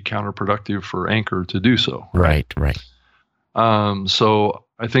be counterproductive for Anchor to do so. Right. So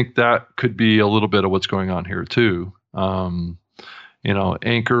I think that could be a little bit of what's going on here too.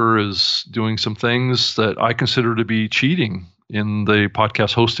 Anchor is doing some things that I consider to be cheating in the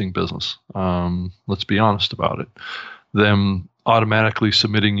podcast hosting business. Let's be honest about it. Them automatically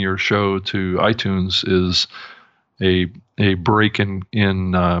submitting your show to iTunes is a break in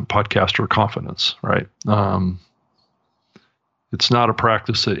podcaster confidence, right? It's not a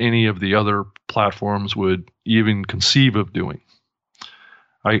practice that any of the other platforms would even conceive of doing.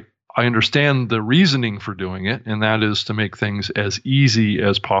 I understand the reasoning for doing it, and that is to make things as easy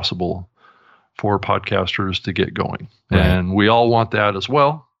as possible for podcasters to get going. Right. And we all want that as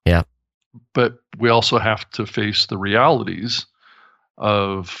well. Yeah. But we also have to face the realities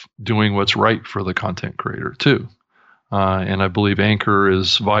of doing what's right for the content creator too. And I believe Anchor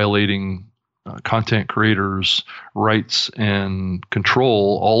is violating content creators' rights and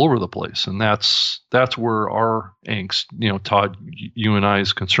control all over the place, and that's where our angst, Todd, you and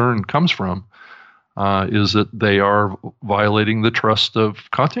I's concern comes from, is that they are violating the trust of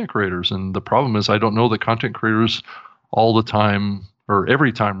content creators. And the problem is, I don't know that content creators all the time or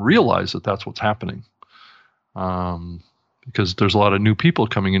every time realize that that's what's happening, because there's a lot of new people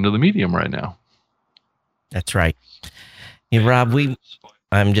coming into the medium right now. That's right. Hey, Rob,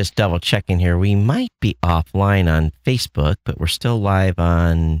 I'm just double checking here. We might be offline on Facebook, but we're still live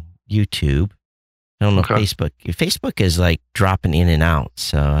on YouTube. I don't know if Facebook is like dropping in and out,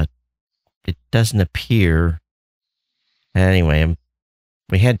 so it doesn't appear. Anyway,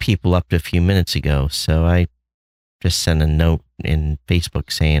 we had people up to a few minutes ago, so I just sent a note in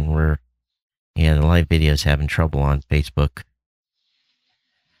Facebook saying the live video is having trouble on Facebook.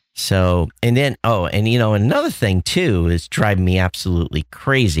 So, and then, another thing too is driving me absolutely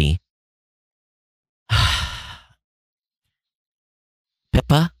crazy.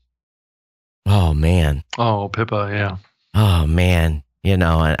 Pippa? Oh, man. Oh, Pippa, yeah. Oh, man.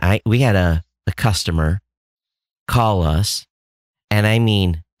 And we had a customer call us, and I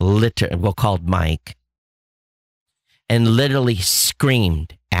mean, called Mike, and literally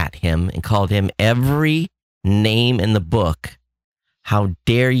screamed at him and called him every name in the book. How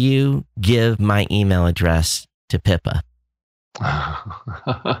dare you give my email address to Pippa?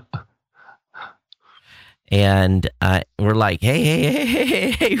 And we're like,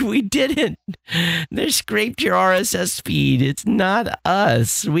 hey, we didn't. They scraped your RSS feed. It's not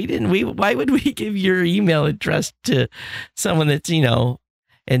us. Why would we give your email address to someone that's, and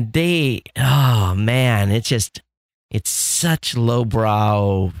oh man, it's such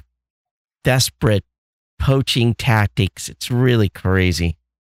lowbrow, desperate poaching tactics. It's really crazy.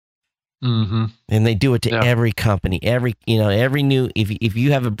 Mm-hmm. And they do it to every company, every new, if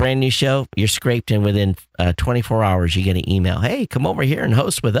you have a brand new show, you're scraped in within 24 hours, you get an email. Hey, come over here and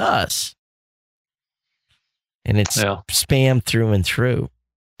host with us. And it's spam through and through.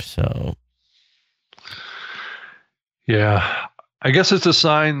 So. Yeah. I guess it's a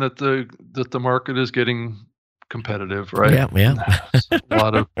sign that the market is getting competitive, right? Yeah. A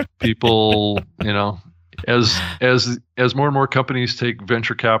lot of people, as more and more companies take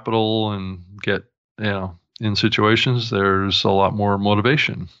venture capital and get, in situations, there's a lot more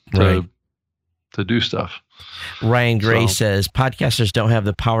motivation to do stuff. Ryan Gray says podcasters don't have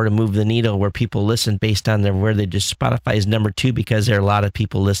the power to move the needle where people listen based on where they just Spotify is number 2 because there are a lot of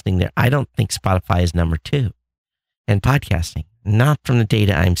people listening there. I don't think Spotify is number 2 in podcasting, not from the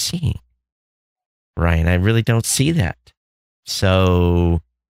data I'm seeing. Ryan, I really don't see that. So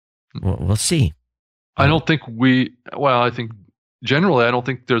we'll see. I don't think I think generally, I don't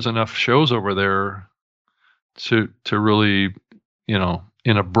think there's enough shows over there to really,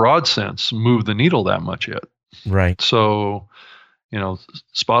 in a broad sense, move the needle that much yet. Right. So,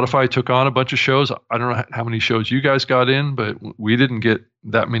 Spotify took on a bunch of shows. I don't know how many shows you guys got in, but we didn't get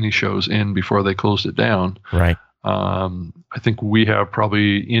that many shows in before they closed it down. Right. I think we have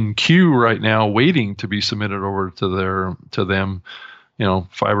probably in queue right now waiting to be submitted over to them,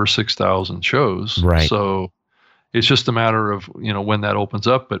 5,000 or 6,000 shows. Right. So it's just a matter of, when that opens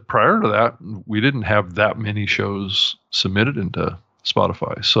up. But prior to that, we didn't have that many shows submitted into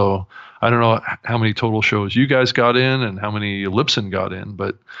Spotify. So I don't know how many total shows you guys got in and how many Libsyn got in,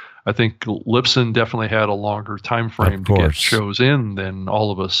 but I think Libsyn definitely had a longer time frame to get shows in than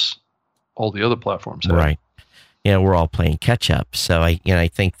all the other platforms had. Right. We're all playing catch up. So I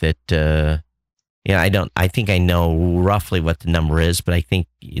think that, I think I know roughly what the number is, but I think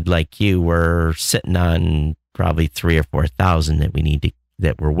like you, we're sitting on probably 3,000 or 4,000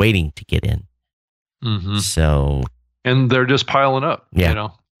 that we're waiting to get in. Mm-hmm. So, and they're just piling up. Yeah.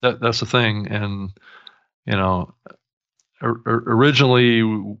 That's the thing. And, originally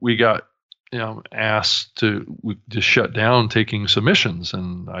we got, asked to just shut down taking submissions.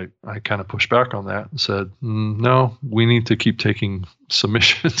 And I kind of pushed back on that and said, no, we need to keep taking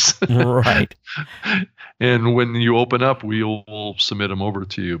submissions. Right. And when you open up, we'll submit them over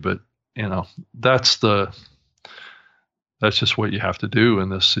to you. But, that's just what you have to do in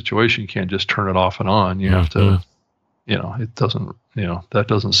this situation. You can't just turn it off and on. You have to, it doesn't, that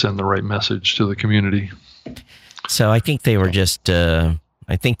doesn't send the right message to the community. So I think they were just, I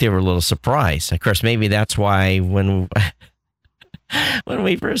think they were a little surprised. Of course, maybe that's why when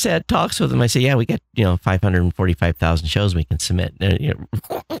we first had talks with them, I said, yeah, we got, 545,000 shows we can submit.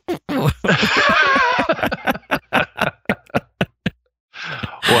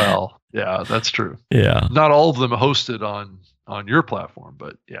 Well, Yeah, that's true. Yeah. Not all of them hosted on your platform,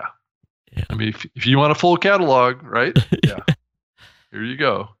 but yeah. Yeah. I mean, if you want a full catalog, right? Yeah. Here you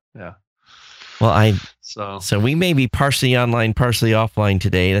go. Yeah. Well, so we may be partially online, partially offline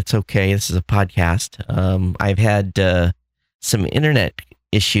today. That's okay. This is a podcast. I've had some internet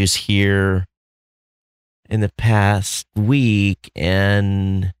issues here in the past week,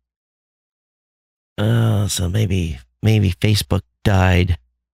 and so maybe Facebook died.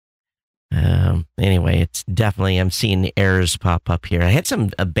 Anyway, it's definitely, I'm seeing the errors pop up here. I had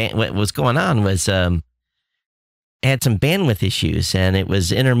what was going on was I had some bandwidth issues, and it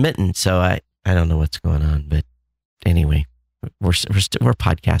was intermittent, so I don't know what's going on, but anyway, we're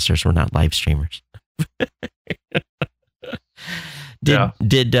podcasters. We're not live streamers.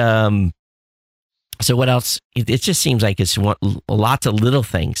 So what else? It just seems like it's lots of little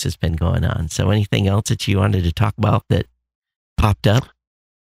things has been going on. So anything else that you wanted to talk about that popped up?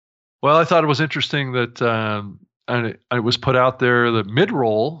 Well, I thought it was interesting that it was put out there that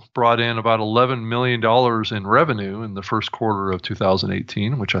Midroll brought in about $11 million in revenue in the first quarter of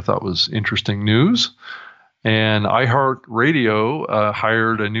 2018, which I thought was interesting news. And iHeartRadio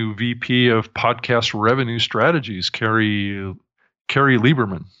hired a new VP of podcast revenue strategies, Carrie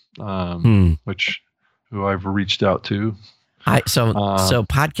Lieberman, who I've reached out to. So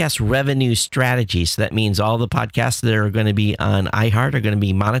podcast revenue strategy. So that means all the podcasts that are going to be on iHeart are going to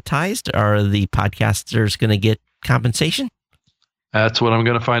be monetized. Are the podcasters going to get compensation? That's what I'm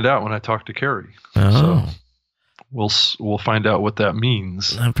going to find out when I talk to Carrie. Oh. So we'll find out what that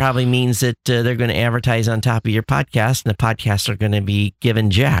means. That probably means that they're going to advertise on top of your podcast, and the podcasts are going to be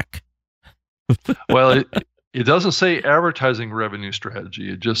given jack. Well, it doesn't say advertising revenue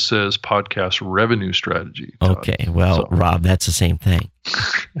strategy. It just says podcast revenue strategy. Todd. Okay. Well, Rob, that's the same thing.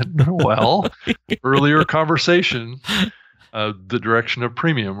 Well, earlier conversation, the direction of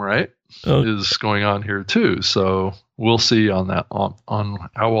premium, right, is going on here too. So we'll see on that, on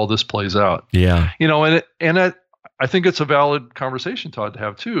how all this plays out. Yeah. I think it's a valid conversation, Todd, to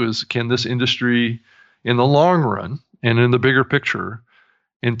have too, is can this industry in the long run and in the bigger picture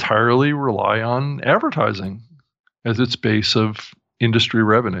entirely rely on advertising as its base of industry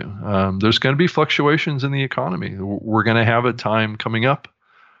revenue? There's going to be fluctuations in the economy. We're going to have a time coming up,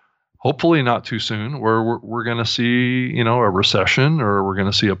 hopefully not too soon, where we're going to see, a recession, or we're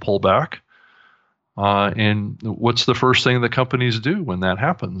going to see a pullback. And what's the first thing that companies do when that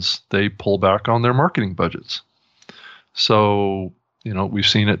happens? They pull back on their marketing budgets. So, we've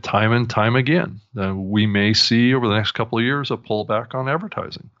seen it time and time again. We may see over the next couple of years a pullback on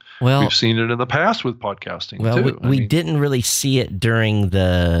advertising. Well, we've seen it in the past with podcasting too. We didn't really see it during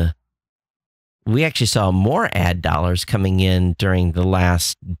we actually saw more ad dollars coming in during the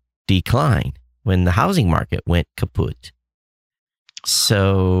last decline when the housing market went kaput.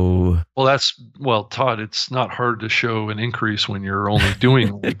 So, Todd, it's not hard to show an increase when you're only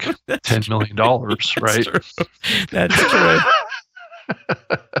doing like $10 million, right? That's true.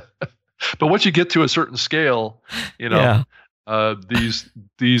 But once you get to a certain scale, these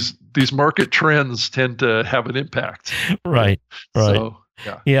market trends tend to have an impact. Right. So,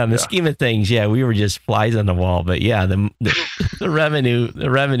 in the scheme of things, we were just flies on the wall. But the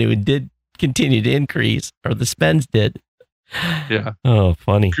revenue did continue to increase, or the spends did. Yeah. Oh,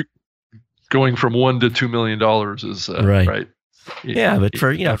 funny. Going from $1 to $2 million is right. Yeah, but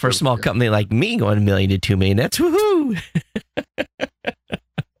for a small company like me, going $1 million to $2 million, that's woohoo.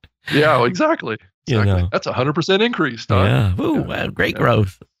 Yeah, exactly. That's 100% increase. Todd. Yeah. Ooh, wow, great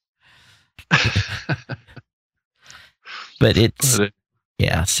growth. But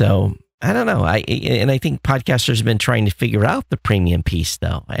so I don't know. I think podcasters have been trying to figure out the premium piece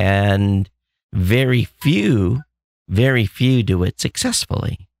though, and very few do it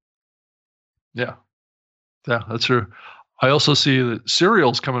successfully. Yeah, that's true. I also see that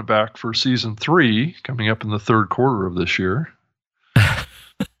Serial's coming back for season 3, coming up in the third quarter of this year.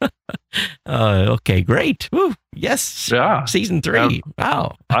 Okay, great. Woo, yes. Yeah. Season 3.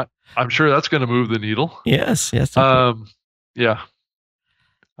 Wow. I'm sure that's going to move the needle. Yes. Yeah.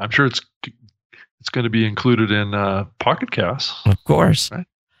 I'm sure it's going to be included in Pocket Casts. Of course. Right?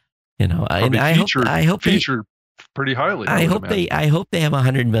 And I hope featured pretty highly. I hope they have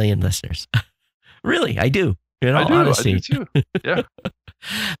 100 million listeners. Really, I do. Honestly. I do too. Yeah.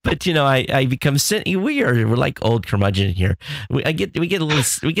 But I become we're like old curmudgeon here. We get a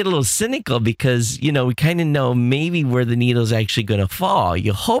little cynical because we kind of know maybe where the needle's actually going to fall.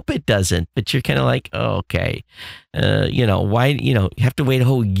 You hope it doesn't, but you're kind of like, oh, okay, why you have to wait a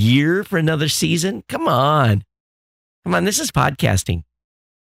whole year for another season? Come on, this is podcasting.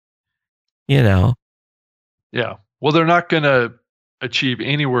 Yeah. Well, they're not going to achieve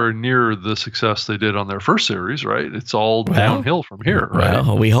anywhere near the success they did on their first series, right? It's all downhill from here, right?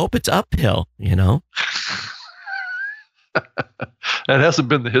 Well, we hope it's uphill, That hasn't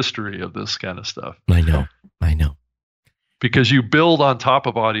been the history of this kind of stuff. I know. Because you build on top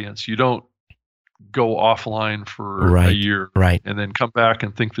of audience. You don't go offline for a year and then come back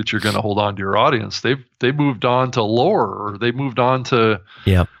and think that you're going to hold on to your audience. They moved on to lore, or they moved on to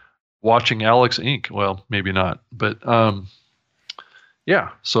watching Alex Inc. Well, maybe not, but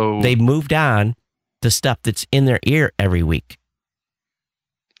so they moved on to stuff that's in their ear every week.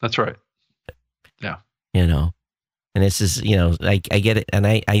 That's right. Yeah. And this is, I get it. And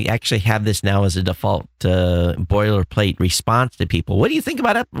I actually have this now as a default boilerplate response to people. What do you think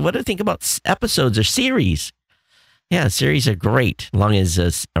about episodes or series? Yeah, series are great, long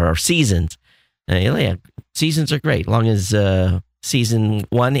as, or seasons. Seasons are great, long as season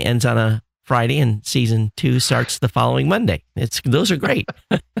 1 ends on a Friday and season 2 starts the following Monday. Those are great.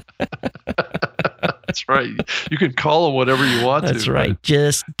 That's right. You can call them whatever you want to. That's right.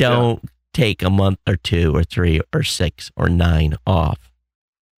 Just don't take a month or 2 or 3 or 6 or 9 off.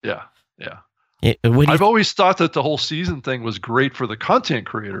 Yeah. I've always thought that the whole season thing was great for the content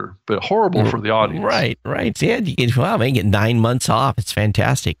creator, but horrible for the audience. Right. Yeah, you can get 9 months off. It's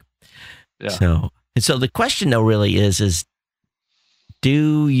fantastic. Yeah. So the question though really is there's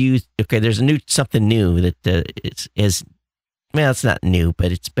something new that it's not new,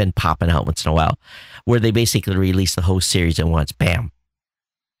 but it's been popping out once in a while, where they basically release the whole series at once. Bam.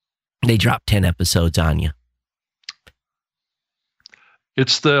 They drop 10 episodes on you.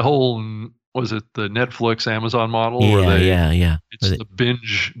 It's the whole, was it the Netflix, Amazon model? Yeah. It's the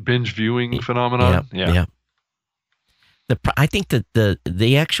binge viewing phenomenon. Yeah. I think that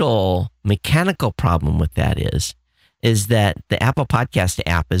the actual mechanical problem with that is that the Apple Podcast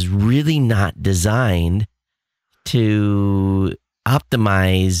app is really not designed to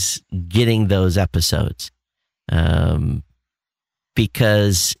optimize getting those episodes,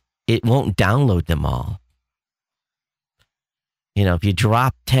 because it won't download them all. If you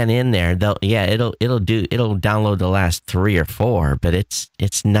drop 10 in there, it'll download the last 3 or 4, but it's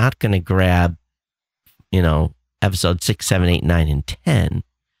not going to grab, episode 6, 7, 8, 9, and 10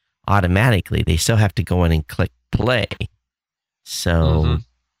 automatically. They still have to go in and click play. So,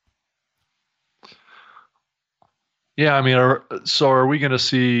 yeah, I mean, are we going to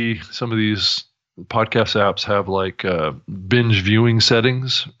see some of these podcast apps have like binge viewing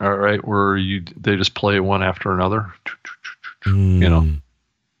settings? All right, where they just play one after another. Well,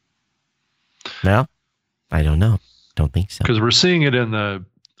 I don't know. Don't think so. Because we're seeing it on the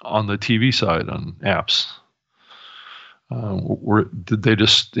TV side on apps. They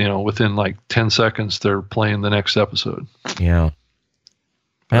just, within like 10 seconds, they're playing the next episode. Yeah.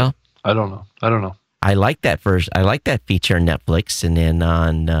 Well, I don't know. I like that feature on Netflix and then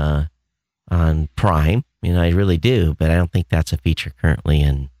on Prime. I really do, but I don't think that's a feature currently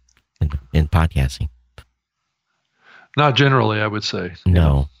in podcasting. Not generally, I would say.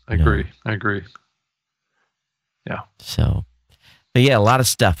 No. I agree. Yeah. So, but yeah, a lot of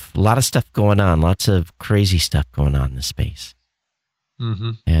stuff going on, lots of crazy stuff going on in the space.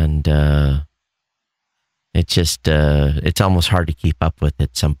 Mm-hmm. And it's almost hard to keep up with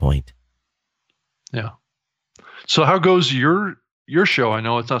at some point. Yeah. So how goes your show? I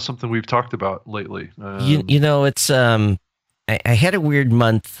know it's not something we've talked about lately. It's I had a weird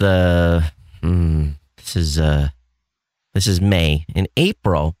month. This is May. In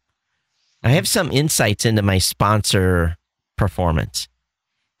April, I have some insights into my sponsor performance,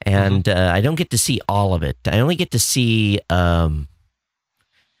 and I don't get to see all of it. I only get to see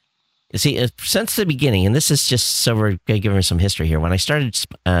since the beginning, and this is just so we're going to give her some history here. When I started,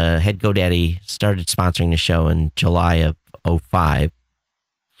 had GoDaddy started sponsoring the show in July of 2005,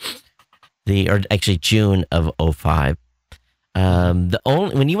 June of 2005.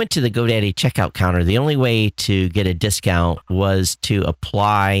 When you went to the GoDaddy checkout counter, the only way to get a discount was to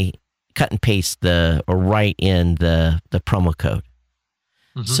cut and paste or write in the promo code.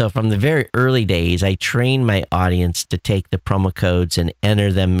 Mm-hmm. So from the very early days, I trained my audience to take the promo codes and enter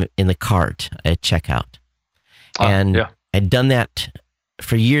them in the cart at checkout. I'd done that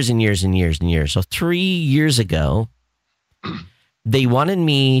for years and years and years and years. So 3 years ago, they wanted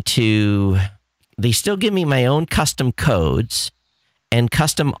me to, they still give me my own custom codes and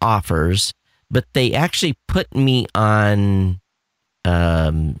custom offers, but they actually put me on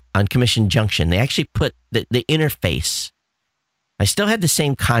Commission Junction. They actually put the interface. I still had the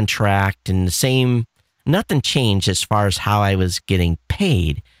same contract and nothing changed as far as how I was getting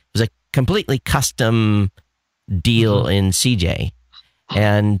paid. It was a completely custom deal in CJ.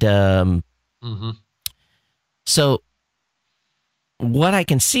 And so what I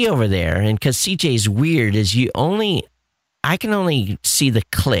can see over there, and because CJ's weird, is I can only see the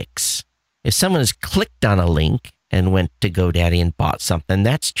clicks. If someone has clicked on a link and went to GoDaddy and bought something,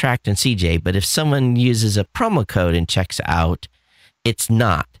 that's tracked in CJ. But if someone uses a promo code and checks out, it's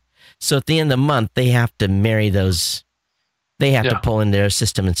not. So at the end of the month, they have to marry those. They have to pull in their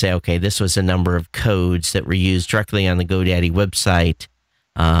system and say, okay, this was a number of codes that were used directly on the GoDaddy website,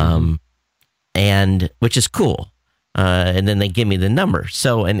 and which is cool. And then they give me the number.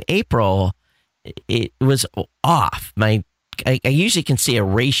 So in April, it was off. I usually can see a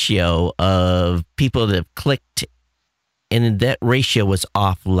ratio of people that have clicked, and that ratio was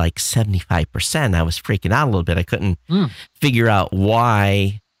off like 75%. I was freaking out a little bit. I couldn't figure out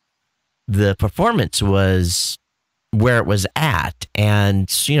why the performance was where it was at. And,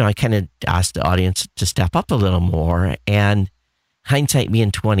 I kind of asked the audience to step up a little more. And hindsight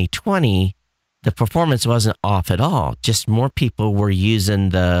being 2020, the performance wasn't off at all. Just more people were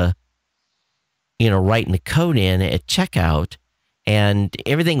using writing the code in at checkout, and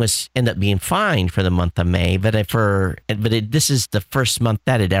everything ended up being fine for the month of May. But this is the first month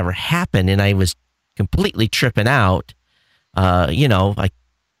that had ever happened, and I was completely tripping out. I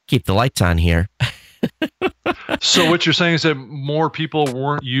keep the lights on here. So what you're saying is that more people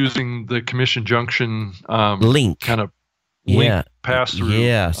weren't using the Commission Junction link kind of link pass through.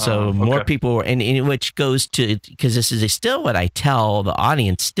 Yeah. So more people were, and which goes to, because this is still what I tell the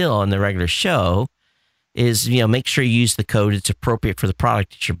audience still in the regular show is, make sure you use the code. It's appropriate for the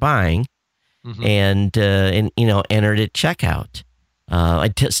product that you're buying, and enter it at checkout.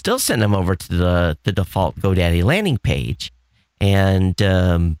 I still send them over to the default GoDaddy landing page, and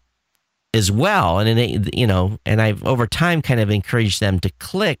as well. And then and I've over time kind of encouraged them to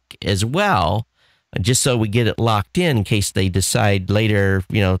click as well, just so we get it locked in case they decide later,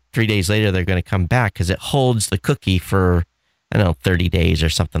 3 days later, they're going to come back, because it holds the cookie for, 30 days or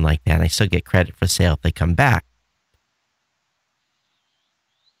something like that. And I still get credit for sale if they come back.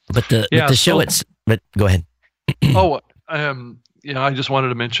 But but go ahead. I just wanted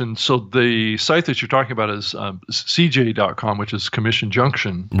to mention, so the site that you're talking about is CJ.com, which is Commission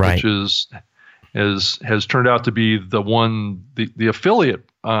Junction, right, which has turned out to be the affiliate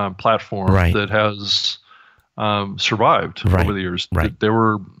platform that has survived over the years. Right. There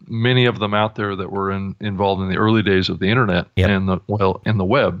were many of them out there that were involved in the early days of the internet and the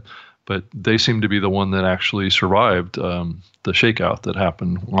web, but they seem to be the one that actually survived the shakeout that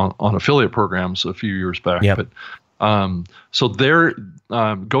happened on affiliate programs a few years back. But so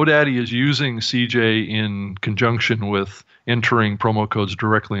GoDaddy is using CJ in conjunction with entering promo codes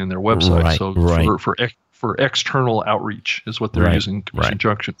directly in their website. For external outreach is what they're using Commission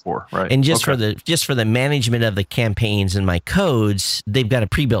Junction for, right? And just for the management of the campaigns and my codes, they've got a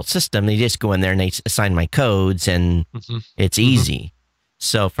pre-built system. They just go in there and they assign my codes, and it's easy.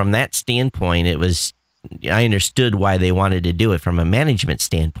 So from that standpoint, I understood why they wanted to do it from a management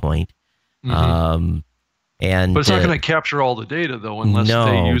standpoint. But it's not going to capture all the data, though, unless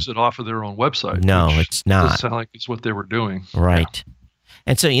they use it off of their own website. No, it's not. It doesn't sound like it's what they were doing. Right. Yeah.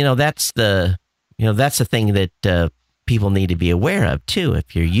 And so, that's the thing that people need to be aware of, too.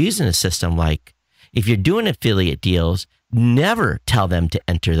 If you're using a system if you're doing affiliate deals, never tell them to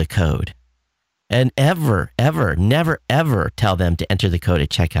enter the code. And never, ever tell them to enter the code at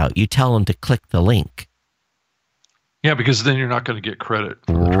checkout. You tell them to click the link. Yeah, because then you're not going to get credit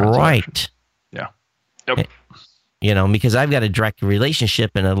for the transaction. Right. Yep. Because I've got a direct relationship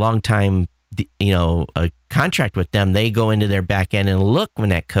and a long time, a contract with them. They go into their back end and look when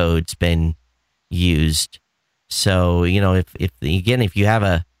that code's been used. So, if you have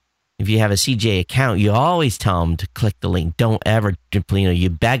a CJ account, you always tell them to click the link. Don't ever, you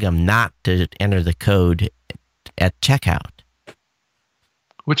beg them not to enter the code at checkout.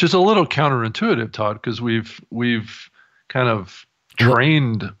 Which is a little counterintuitive, Todd, because we've kind of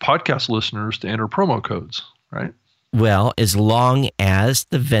trained podcast listeners to enter promo codes, right? Well, as long as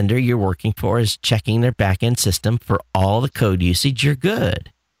the vendor you're working for is checking their back-end system for all the code usage, you're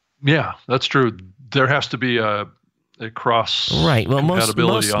good. Yeah, that's true. There has to be a cross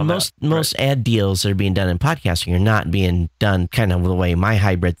compatibility on that. Most ad deals that are being done in podcasting are not being done kind of the way my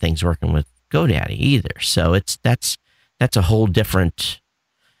hybrid thing's working with GoDaddy either. So that's a whole different.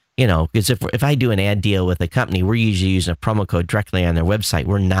 Because if I do an ad deal with a company, we're usually using a promo code directly on their website.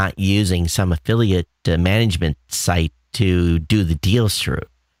 We're not using some affiliate management site to do the deals through.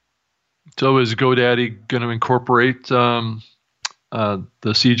 So is GoDaddy going to incorporate the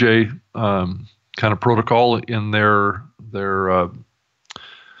CJ kind of protocol in their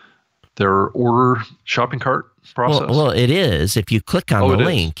order shopping cart process? Well, it is. If you click on the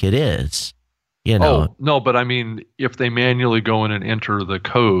link, it is. You know, Oh, no, but I mean, if they manually go in and enter the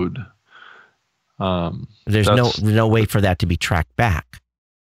code, there's no way for that to be tracked back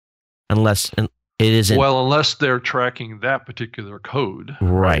unless it isn't. Well, unless they're tracking that particular code.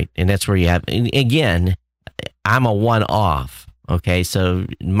 Right. And that's where you have, and again, I'm a one-off. Okay. So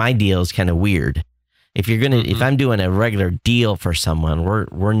my deal is kind of weird. If you're going to, if I'm doing a regular deal for someone,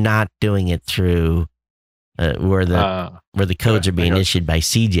 we're not doing it through where the codes are being issued by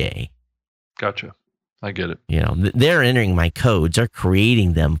CJ. Gotcha. I get it. You know, they're entering my codes. They're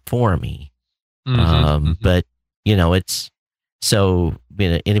creating them for me. But, you know, it's so, you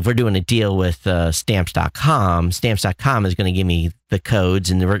know, and if we're doing a deal with stamps.com, stamps.com is going to give me the codes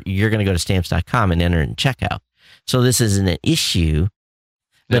and you're going to go to stamps.com and enter in checkout. So this isn't an issue,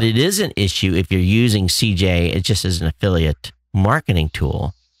 but it is an issue if you're using CJ. It just as an affiliate marketing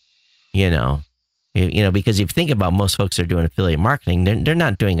tool, you know, because if you think about most folks that are doing affiliate marketing, they're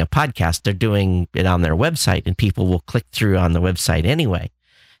not doing a podcast. They're doing it on their website and people will click through on the website anyway.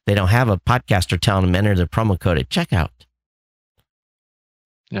 They don't have a podcaster telling them enter the promo code at checkout.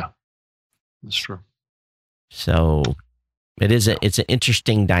 Yeah, that's true. So it's an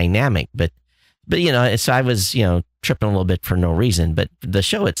interesting dynamic, but you know, so I was, you know, tripping a little bit for no reason, but the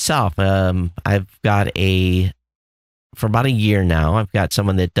show itself, I've got for about a year now, I've got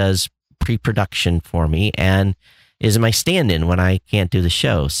someone that does pre-production for me and is my stand-in when I can't do the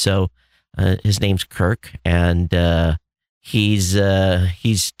show. So his name's Kirk, and he's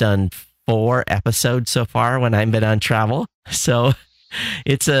done 4 episodes so far when I've been on travel. So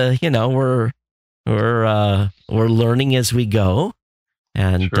it's you know, we're learning as we go,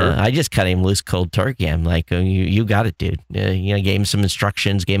 and I just cut him loose cold turkey. I'm like, you got it, dude. You know, gave him some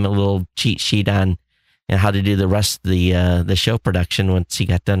instructions, gave him a little cheat sheet on how to do the rest of the show production once he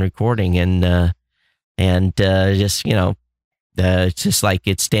got done recording, and just, you know, it's just like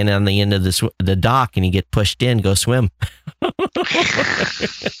it's standing on the end of the dock and you get pushed in, go swim.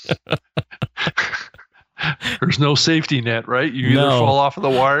 There's no safety net, right? You either fall off of the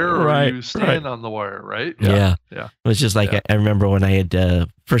wire or you stand on the wire, right? Yeah. It was just like, I remember when I had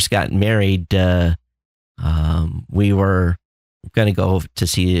first gotten married, we were going to go to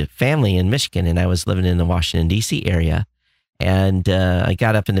see family in Michigan, and I was living in the Washington, D.C. area. And I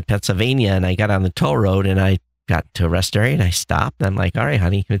got up into Pennsylvania and I got on the toll road and I got to a rest area and I stopped. And I'm like, all right,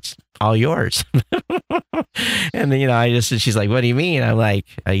 honey, it's all yours. And then, you know, she's like, what do you mean? I'm like,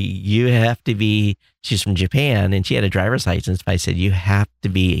 you have to be, she's from Japan and she had a driver's license. But I said, you can't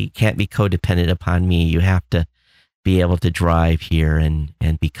be codependent upon me. You have to be able to drive here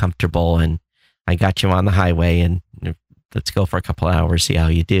and be comfortable. And I got you on the highway and let's go for a couple of hours, see how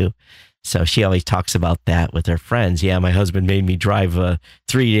you do. So she always talks about that with her friends. Yeah, my husband made me drive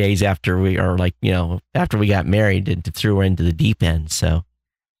 3 days after we got married and threw her into the deep end. So,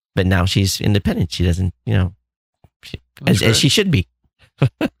 but now she's independent. She doesn't, you know, as she should be.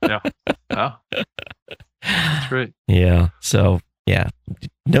 Yeah. That's great. Yeah. So yeah,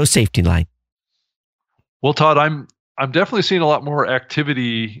 no safety line. Well, Todd, I'm definitely seeing a lot more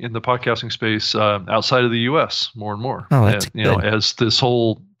activity in the podcasting space outside of the U.S. more and more. Oh, that's you know, as this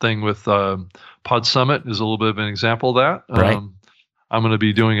whole thing with Pod Summit is a little bit of an example of that. Right. I'm going to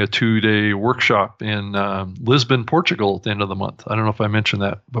be doing a 2-day workshop in Lisbon, Portugal at the end of the month. I don't know if I mentioned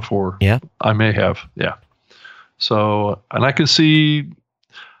that before. Yeah. I may have. Yeah. So, and I can see,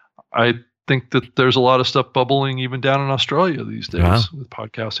 I think that there's a lot of stuff bubbling even down in Australia these days with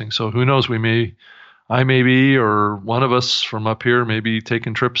podcasting. So who knows, I may be, or one of us from up here may be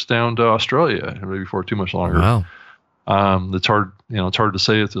taking trips down to Australia maybe for too much longer. Wow. It's hard, you know, it's hard to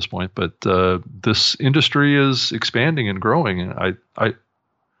say at this point, but this industry is expanding and growing. And I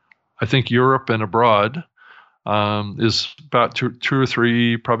think Europe and abroad is about two or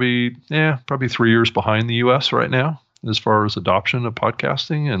three, probably 3 years behind the U.S. right now as far as adoption of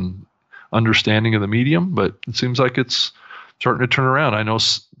podcasting and understanding of the medium. But it seems like it's starting to turn around. I know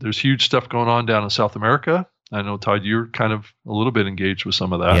there's huge stuff going on down in South America. I know, Todd, you're kind of a little bit engaged with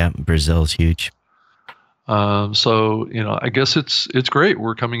some of that. Yeah, Brazil's huge. So, you know, I guess it's great.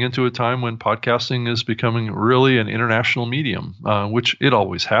 We're coming into a time when podcasting is becoming really an international medium, which it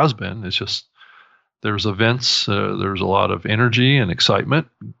always has been. It's just there's events, there's a lot of energy and excitement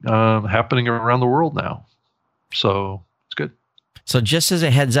happening around the world now. So it's good. So just as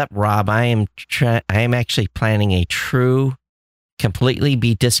a heads up, Rob, I am actually planning a true, completely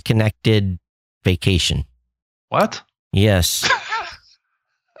be disconnected vacation. What? Yes.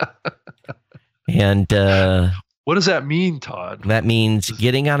 And what does that mean, Todd? That means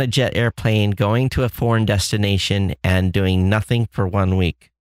getting on a jet airplane, going to a foreign destination, and doing nothing for 1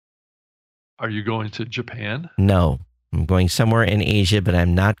 week. Are you going to Japan? No, I'm going somewhere in Asia, but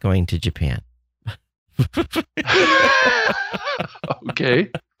I'm not going to Japan. Okay.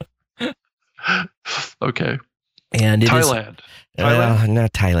 Okay. And Thailand. No,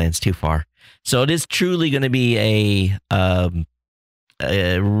 Thailand's too far. So it is truly going to be a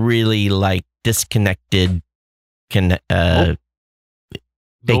really like disconnected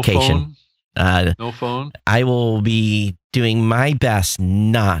vacation. No phone. I will be doing my best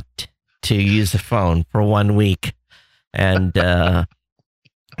not to use the phone for 1 week, and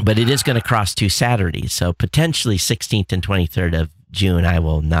but it is going to cross 2 Saturdays, so potentially 16th and 23rd of June I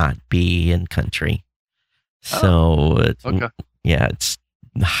will not be in country. So it's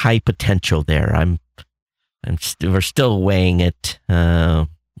high potential there. We're still weighing it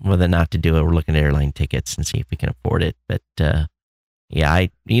whether or not to do it. We're looking at airline tickets and see if we can afford it. But and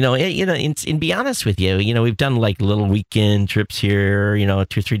be honest with you, we've done like little weekend trips here,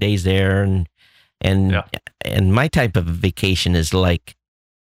 2-3 days there, and my type of vacation is like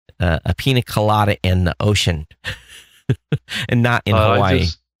a pina colada in the ocean, and not in Hawaii.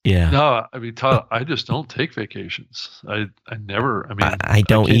 No, I mean, Todd, I just don't take vacations. I never. I mean, I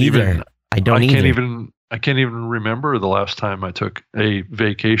don't either. I can't even remember the last time I took a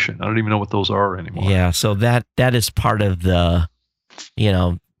vacation. I don't even know what those are anymore. Yeah, so that is part of the,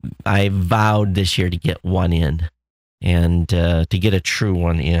 I vowed this year to get one in, and to get a true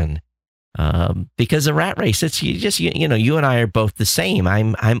one in, because the rat race. It's you and I are both the same.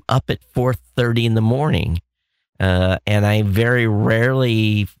 I'm up at 4:30 in the morning. And I very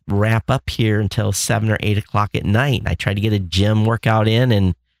rarely wrap up here until 7 or 8 o'clock at night. I try to get a gym workout in,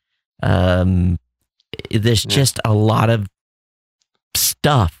 and there's just a lot of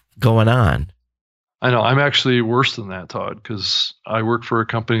stuff going on. I know. I'm actually worse than that, Todd, because I work for a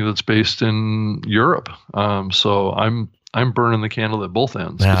company that's based in Europe. So I'm burning the candle at both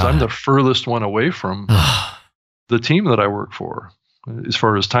ends, because I'm the furthest one away from the team that I work for as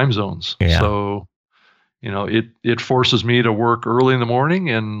far as time zones. Yeah. So it forces me to work early in the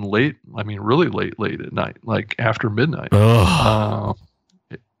morning and really late at night, like after midnight.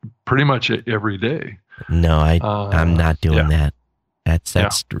 Pretty much every day. No, I'm not doing that. That's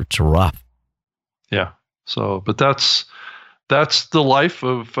it's rough. Yeah. So, but that's the life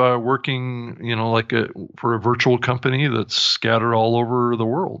of working, for a virtual company that's scattered all over the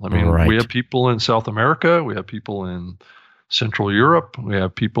world. I mean, we have people in South America, we have people in Central Europe, we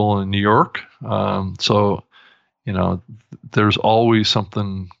have people in New York. So, there's always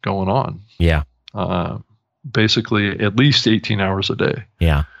something going on. Yeah. Basically at least 18 hours a day.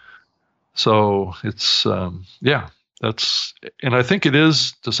 Yeah. So it's, and I think it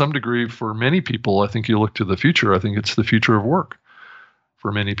is to some degree for many people. I think you look to the future. I think it's the future of work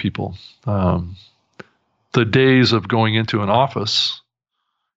for many people. The days of going into an office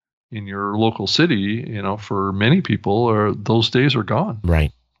in your local city, for many people those days are gone.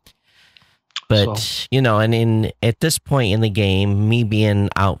 Right. But, and at this point in the game, me being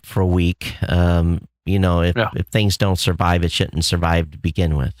out for a week, if things don't survive, it shouldn't survive to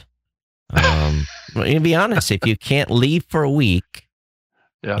begin with. To be honest, if you can't leave for a week,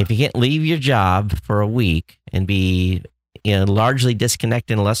 if you can't leave your job for a week and be, largely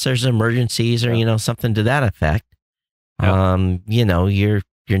disconnected unless there's emergencies or, something to that effect, you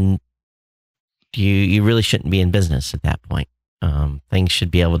really shouldn't be in business at that point. Things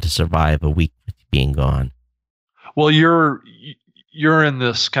should be able to survive a week with you being gone. Well, you're in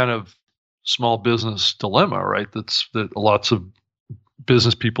this kind of small business dilemma, right? That lots of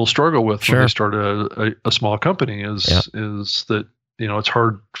business people struggle with when they start a small company is that, it's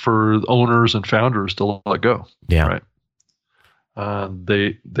hard for owners and founders to let go. Yeah.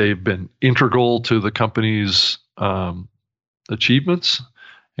 Right. They've been integral to the company's achievements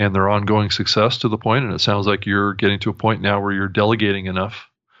and their ongoing success to the point, and it sounds like you're getting to a point now where you're delegating enough.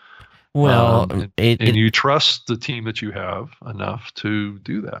 Well, and you trust the team that you have enough to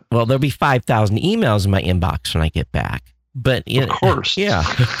do that. Well, there'll be 5,000 emails in my inbox when I get back. But of course, yeah.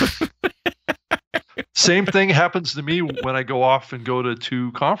 Same thing happens to me when I go off and go to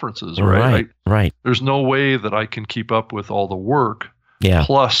 2 conferences. Right. Right. There's no way that I can keep up with all the work. Yeah.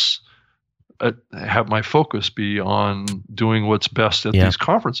 Plus, have my focus be on doing what's best at these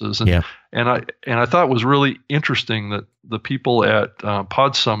conferences. And I thought it was really interesting that the people at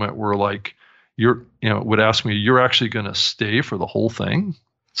Pod Summit were like, would ask me, "You're actually going to stay for the whole thing?"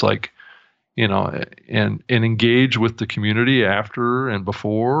 It's like, and engage with the community after and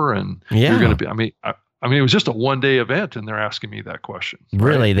before, and you're going to be. I mean, it was just a 1-day event, and they're asking me that question.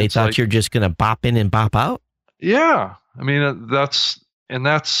 Really, right? They thought you're just going to bop in and bop out. Yeah, I mean that's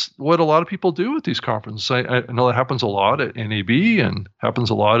what a lot of people do at these conferences. I know that happens a lot at NAB and happens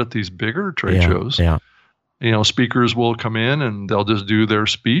a lot at these bigger trade shows. Yeah. speakers will come in and they'll just do their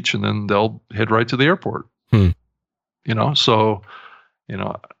speech and then they'll head right to the airport. So,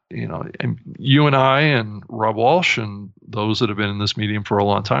 and you and I and Rob Walsh and those that have been in this medium for a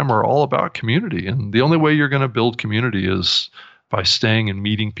long time are all about community. And the only way you're going to build community is by staying and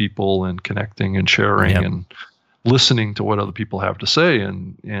meeting people and connecting and sharing and listening to what other people have to say.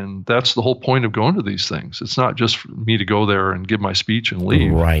 And that's the whole point of going to these things. It's not just for me to go there and give my speech and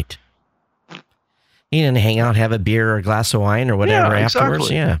leave. Right. And hang out, have a beer or a glass of wine or whatever afterwards.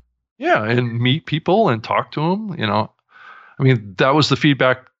 Exactly. Yeah. And meet people and talk to them. That was the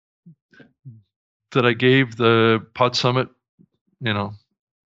feedback that I gave the Pod Summit, kind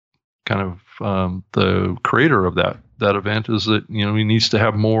of the creator of that event, is that, he needs to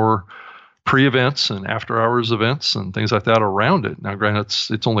have more pre-events and after-hours events and things like that around it. Now, granted,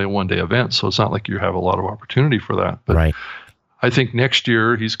 it's only a one-day event, so it's not like you have a lot of opportunity for that. But right. I think next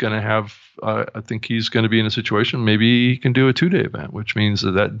year he's going to have, I think he's going to be in a situation, maybe he can do a 2-day event, which means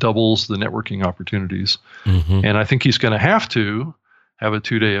that doubles the networking opportunities. Mm-hmm. And I think he's going to have a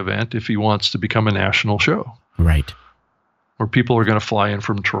 2-day event if he wants to become a national show. Right. Where people are going to fly in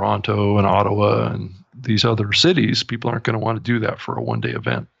from Toronto and Ottawa and these other cities. People aren't going to want to do that for a 1-day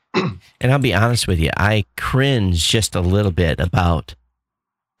event. And I'll be honest with you, I cringe just a little bit about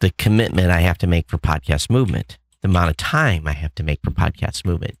the commitment I have to make for Podcast Movement, the amount of time I have to make for Podcast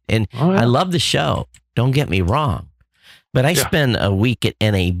Movement. And I love the show. Don't get me wrong. But I spend a week at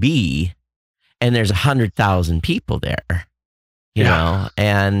NAB and there's 100,000 people there, you know,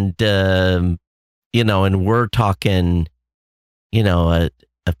 and, and we're talking, a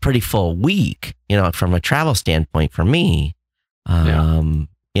pretty full week, from a travel standpoint for me.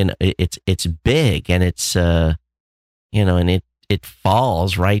 It's big and it's, and it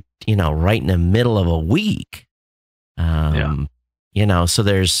falls right in the middle of a week. So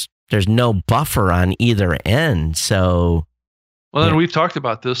there's no buffer on either end. So, then we've talked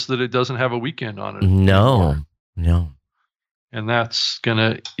about this, that it doesn't have a weekend on it. No. And that's going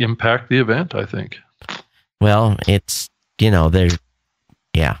to impact the event, I think. Well, it's, I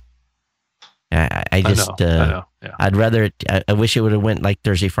just, I know. Yeah. I'd rather, I wish it would have went like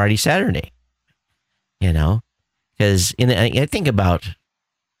Thursday, Friday, Saturday, because I think about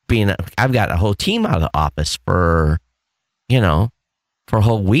I've got a whole team out of the office for a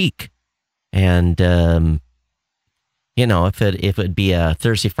whole week. And, if it'd be a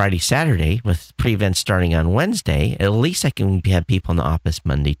Thursday, Friday, Saturday with pre-events starting on Wednesday, at least I can have people in the office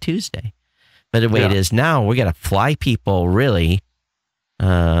Monday, Tuesday. But the way it is now, we got to fly people really.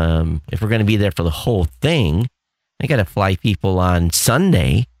 If we're going to be there for the whole thing, I got to fly people on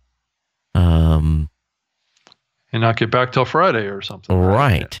Sunday. And not get back till Friday or something.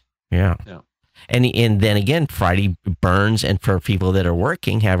 Right. Yeah. And then again, Friday burns, and for people that are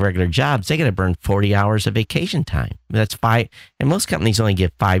working, have regular jobs, they got to burn 40 hours of vacation time. That's 5, and most companies only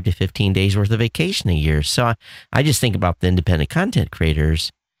give 5 to 15 days worth of vacation a year. So I just think about the independent content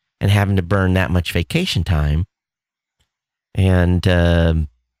creators and having to burn that much vacation time. And, for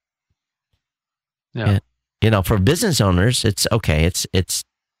business owners, it's okay. It's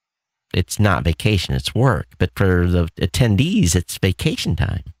not vacation, it's work. But for the attendees, it's vacation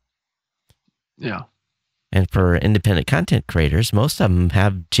time. Yeah. And for independent content creators, most of them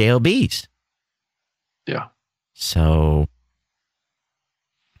have JOBs. Yeah. So,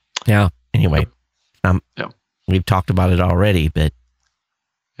 anyway, we've talked about it already, but.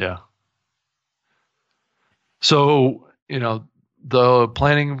 Yeah. So, the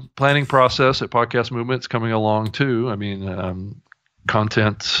planning process at Podcast Movement is coming along too. I mean,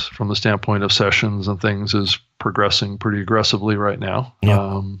 content from the standpoint of sessions and things is progressing pretty aggressively right now.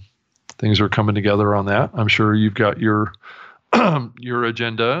 Yeah. Things are coming together on that. I'm sure you've got your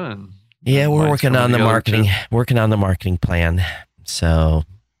agenda and we're working on the marketing, plan. So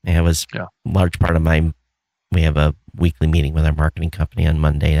it was a large part of we have a weekly meeting with our marketing company on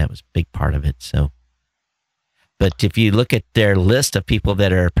Monday. That was a big part of it. So, but if you look at their list of people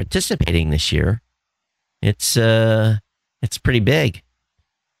that are participating this year, it's pretty big.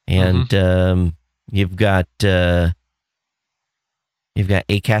 And you've got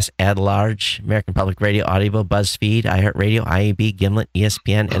Acast, Ad Large, American Public Radio, Audible, BuzzFeed, iHeartRadio, IAB, Gimlet,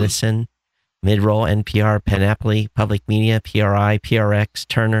 ESPN, Edison, Midroll, NPR, Panoply, Public Media, PRI, PRX,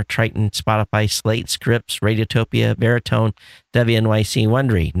 Turner, Triton, Spotify, Slate, Scripps, Radiotopia, Veritone, WNYC,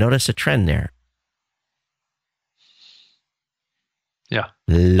 Wondery. Notice a trend there. Yeah.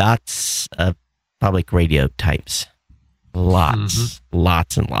 Lots of public radio types. Lots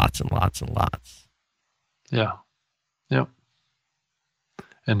and lots and lots and lots. Yeah. Yep.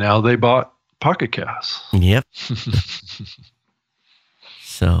 And now they bought Pocket Cast. Yep.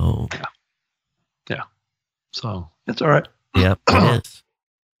 So. Yeah. So it's all right. Yep, it is.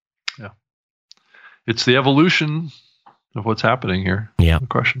 Yeah. It's the evolution of what's happening here. Yeah. No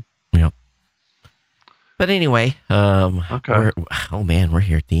question. Yep. But anyway, Okay. we're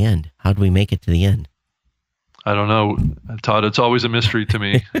here at the end. How do we make it to the end? I don't know, Todd. It's always a mystery to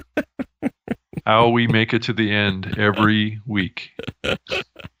me how we make it to the end every week.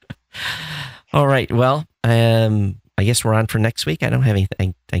 All right. Well, I guess we're on for next week. I don't have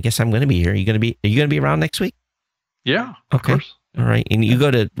anything. I guess I'm going to be here. Are you going to be around next week? Yeah. Okay. Of course. All right. And you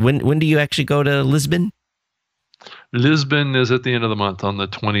go to when do you actually go to Lisbon? Lisbon is at the end of the month on the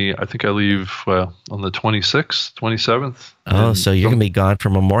 20. I think I leave on the 26th, 27th. Oh, so you're going to be gone for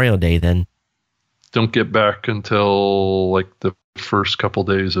Memorial Day then. Don't get back until like the first couple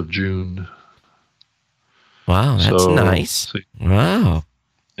days of June. Wow, that's nice. Wow.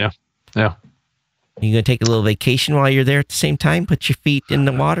 Yeah. Yeah. You going to take a little vacation while you're there at the same time? Put your feet in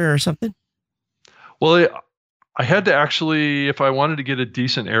the water or something? Well, I had to actually, if I wanted to get a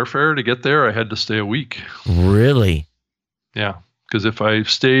decent airfare to get there, I had to stay a week. Really? Yeah. Because if I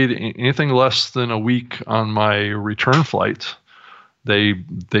stayed anything less than a week on my return flight, they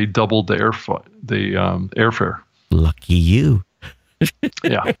doubled the airfare. Lucky you.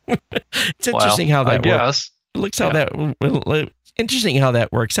 Yeah. It's interesting how that works. Interesting how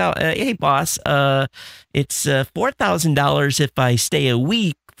that works out. Hey, boss, it's $4,000 if I stay a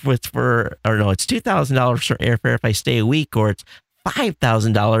week it's $2,000 for airfare if I stay a week, or it's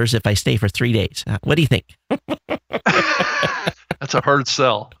 $5,000 if I stay for 3 days. What do you think? That's a hard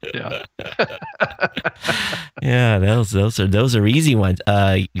sell. Yeah. Yeah, those are easy ones.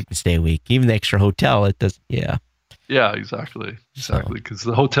 You can stay a week. Even the extra hotel, it does. Yeah. Yeah, exactly. Because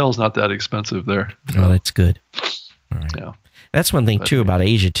the hotel's not that expensive there. Oh, that's good. All right. Yeah. That's one thing too about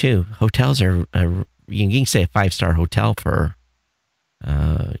Asia too. Hotels are you can stay a 5-star hotel for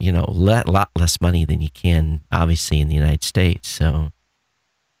a lot less money than you can obviously in the United States. So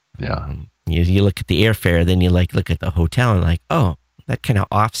yeah, you look at the airfare, then you look at the hotel and like, oh, that kind of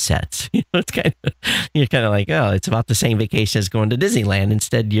offsets. It's you're kind of like, oh, it's about the same vacation as going to Disneyland.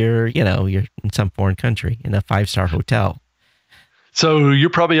 Instead, you're in some foreign country in a 5-star hotel. So you're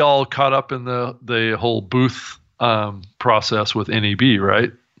probably all caught up in the whole booth process with NEB,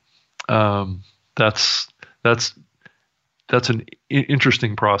 right? That's an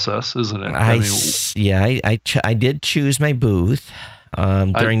interesting process, isn't it? I did choose my booth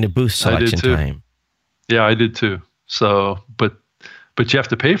during the booth selection time. Yeah, I did too. So, but you have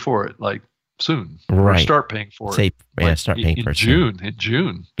to pay for it like soon, right? Or start paying for it. Start paying for it in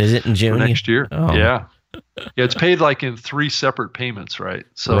June. Is it in June next year? Oh. Yeah, it's paid like in 3 separate payments, right?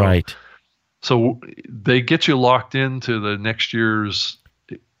 So, right. So they get you locked into the next year's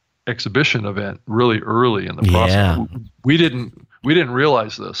exhibition event really early in the process. Yeah. We didn't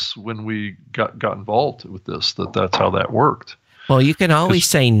realize this when we got involved with this, that's how that worked. Well, you can always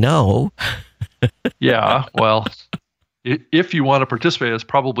say no. Yeah, well, if you want to participate, it's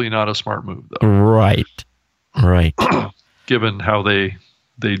probably not a smart move, though. Right. Given how they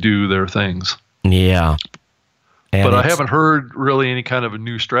do their things. Yeah. But I haven't heard really any kind of a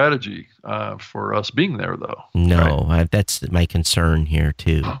new strategy for us being there, though. No, right? That's my concern here,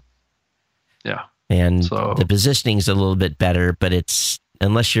 too. Yeah. And the positioning's a little bit better, but it's,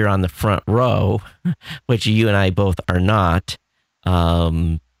 unless you're on the front row, which you and I both are not,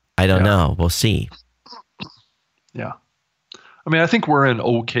 I don't know. We'll see. Yeah. I mean, I think we're in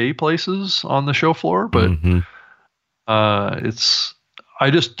okay places on the show floor, but I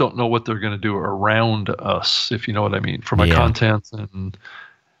just don't know what they're going to do around us, if you know what I mean, for my content and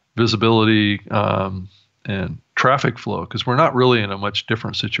visibility and traffic flow, because we're not really in a much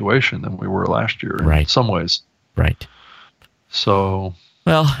different situation than we were last year in some ways. Right. So,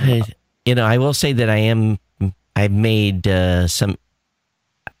 well, I will say that I've made I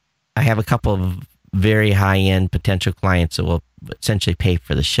have a couple of very high-end potential clients that will essentially pay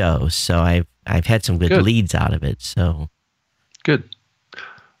for the show. So I've had some good leads out of it. So good.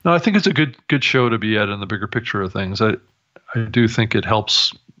 No, I think it's a good show to be at in the bigger picture of things. I do think it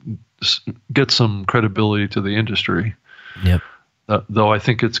helps get some credibility to the industry. Yep. Though I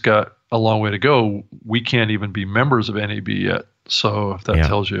think it's got a long way to go. We can't even be members of NAB yet. So if that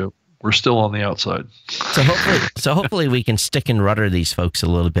tells you, we're still on the outside. So hopefully we can stick and rudder these folks a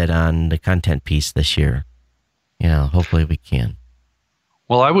little bit on the content piece this year. Yeah, hopefully we can.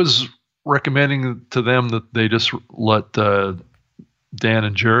 Well, I was recommending to them that they just let Dan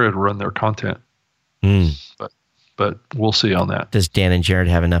and Jared run their content. But we'll see on that. Does Dan and Jared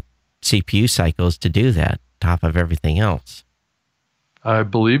have enough CPU cycles to do that, top of everything else? I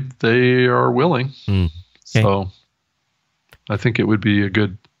believe they are willing. Okay. So I think it would be a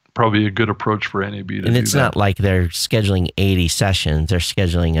good probably a good approach for NAB to do that. And it's not like they're scheduling 80 sessions; they're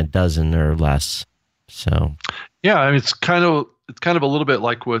scheduling a dozen or less. So, yeah, I mean, it's kind of a little bit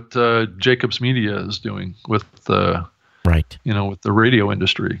like what Jacobs Media is doing with right, with the radio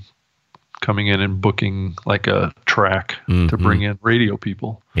industry, coming in and booking like a track to bring in radio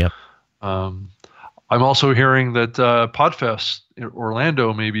people. Yep. I'm also hearing that Podfest in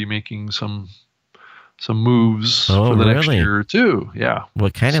Orlando may be making some moves for the next year too. Yeah.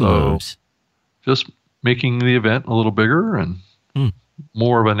 What kind of moves? Just making the event a little bigger and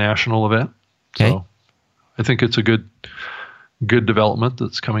more of a national event. Okay. So I think it's a good development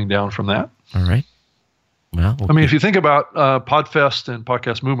that's coming down from that. All right. Well, I mean, if you think about Podfest and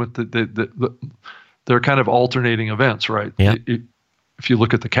Podcast Movement, they're kind of alternating events, right? Yeah. If you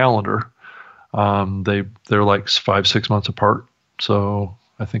look at the calendar, they're like 5-6 months apart. So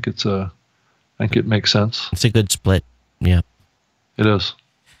I think it makes sense. It's a good split. Yeah. It is.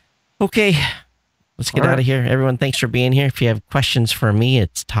 Okay. Let's get out of here. Everyone, thanks for being here. If you have questions for me,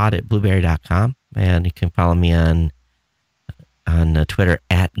 it's Todd@blueberry.com. And you can follow me on Twitter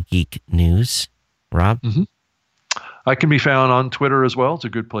 @GeekNews. Rob? Mm-hmm. I can be found on Twitter as well. It's a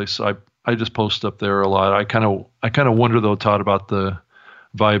good place. I just post up there a lot. I kind of wonder though, Todd, about the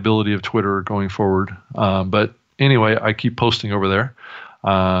viability of Twitter going forward. But anyway, I keep posting over there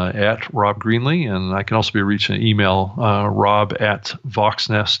at Rob Greenlee, and I can also be reached in email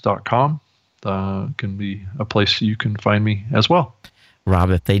rob@voxnest.com. Can be a place you can find me as well. Rob,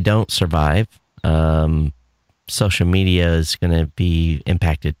 if they don't survive, social media is going to be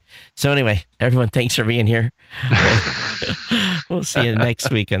impacted. So anyway, everyone, thanks for being here. We'll see you next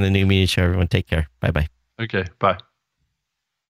week on the New Media Show. Everyone, take care. Bye-bye. Okay, bye.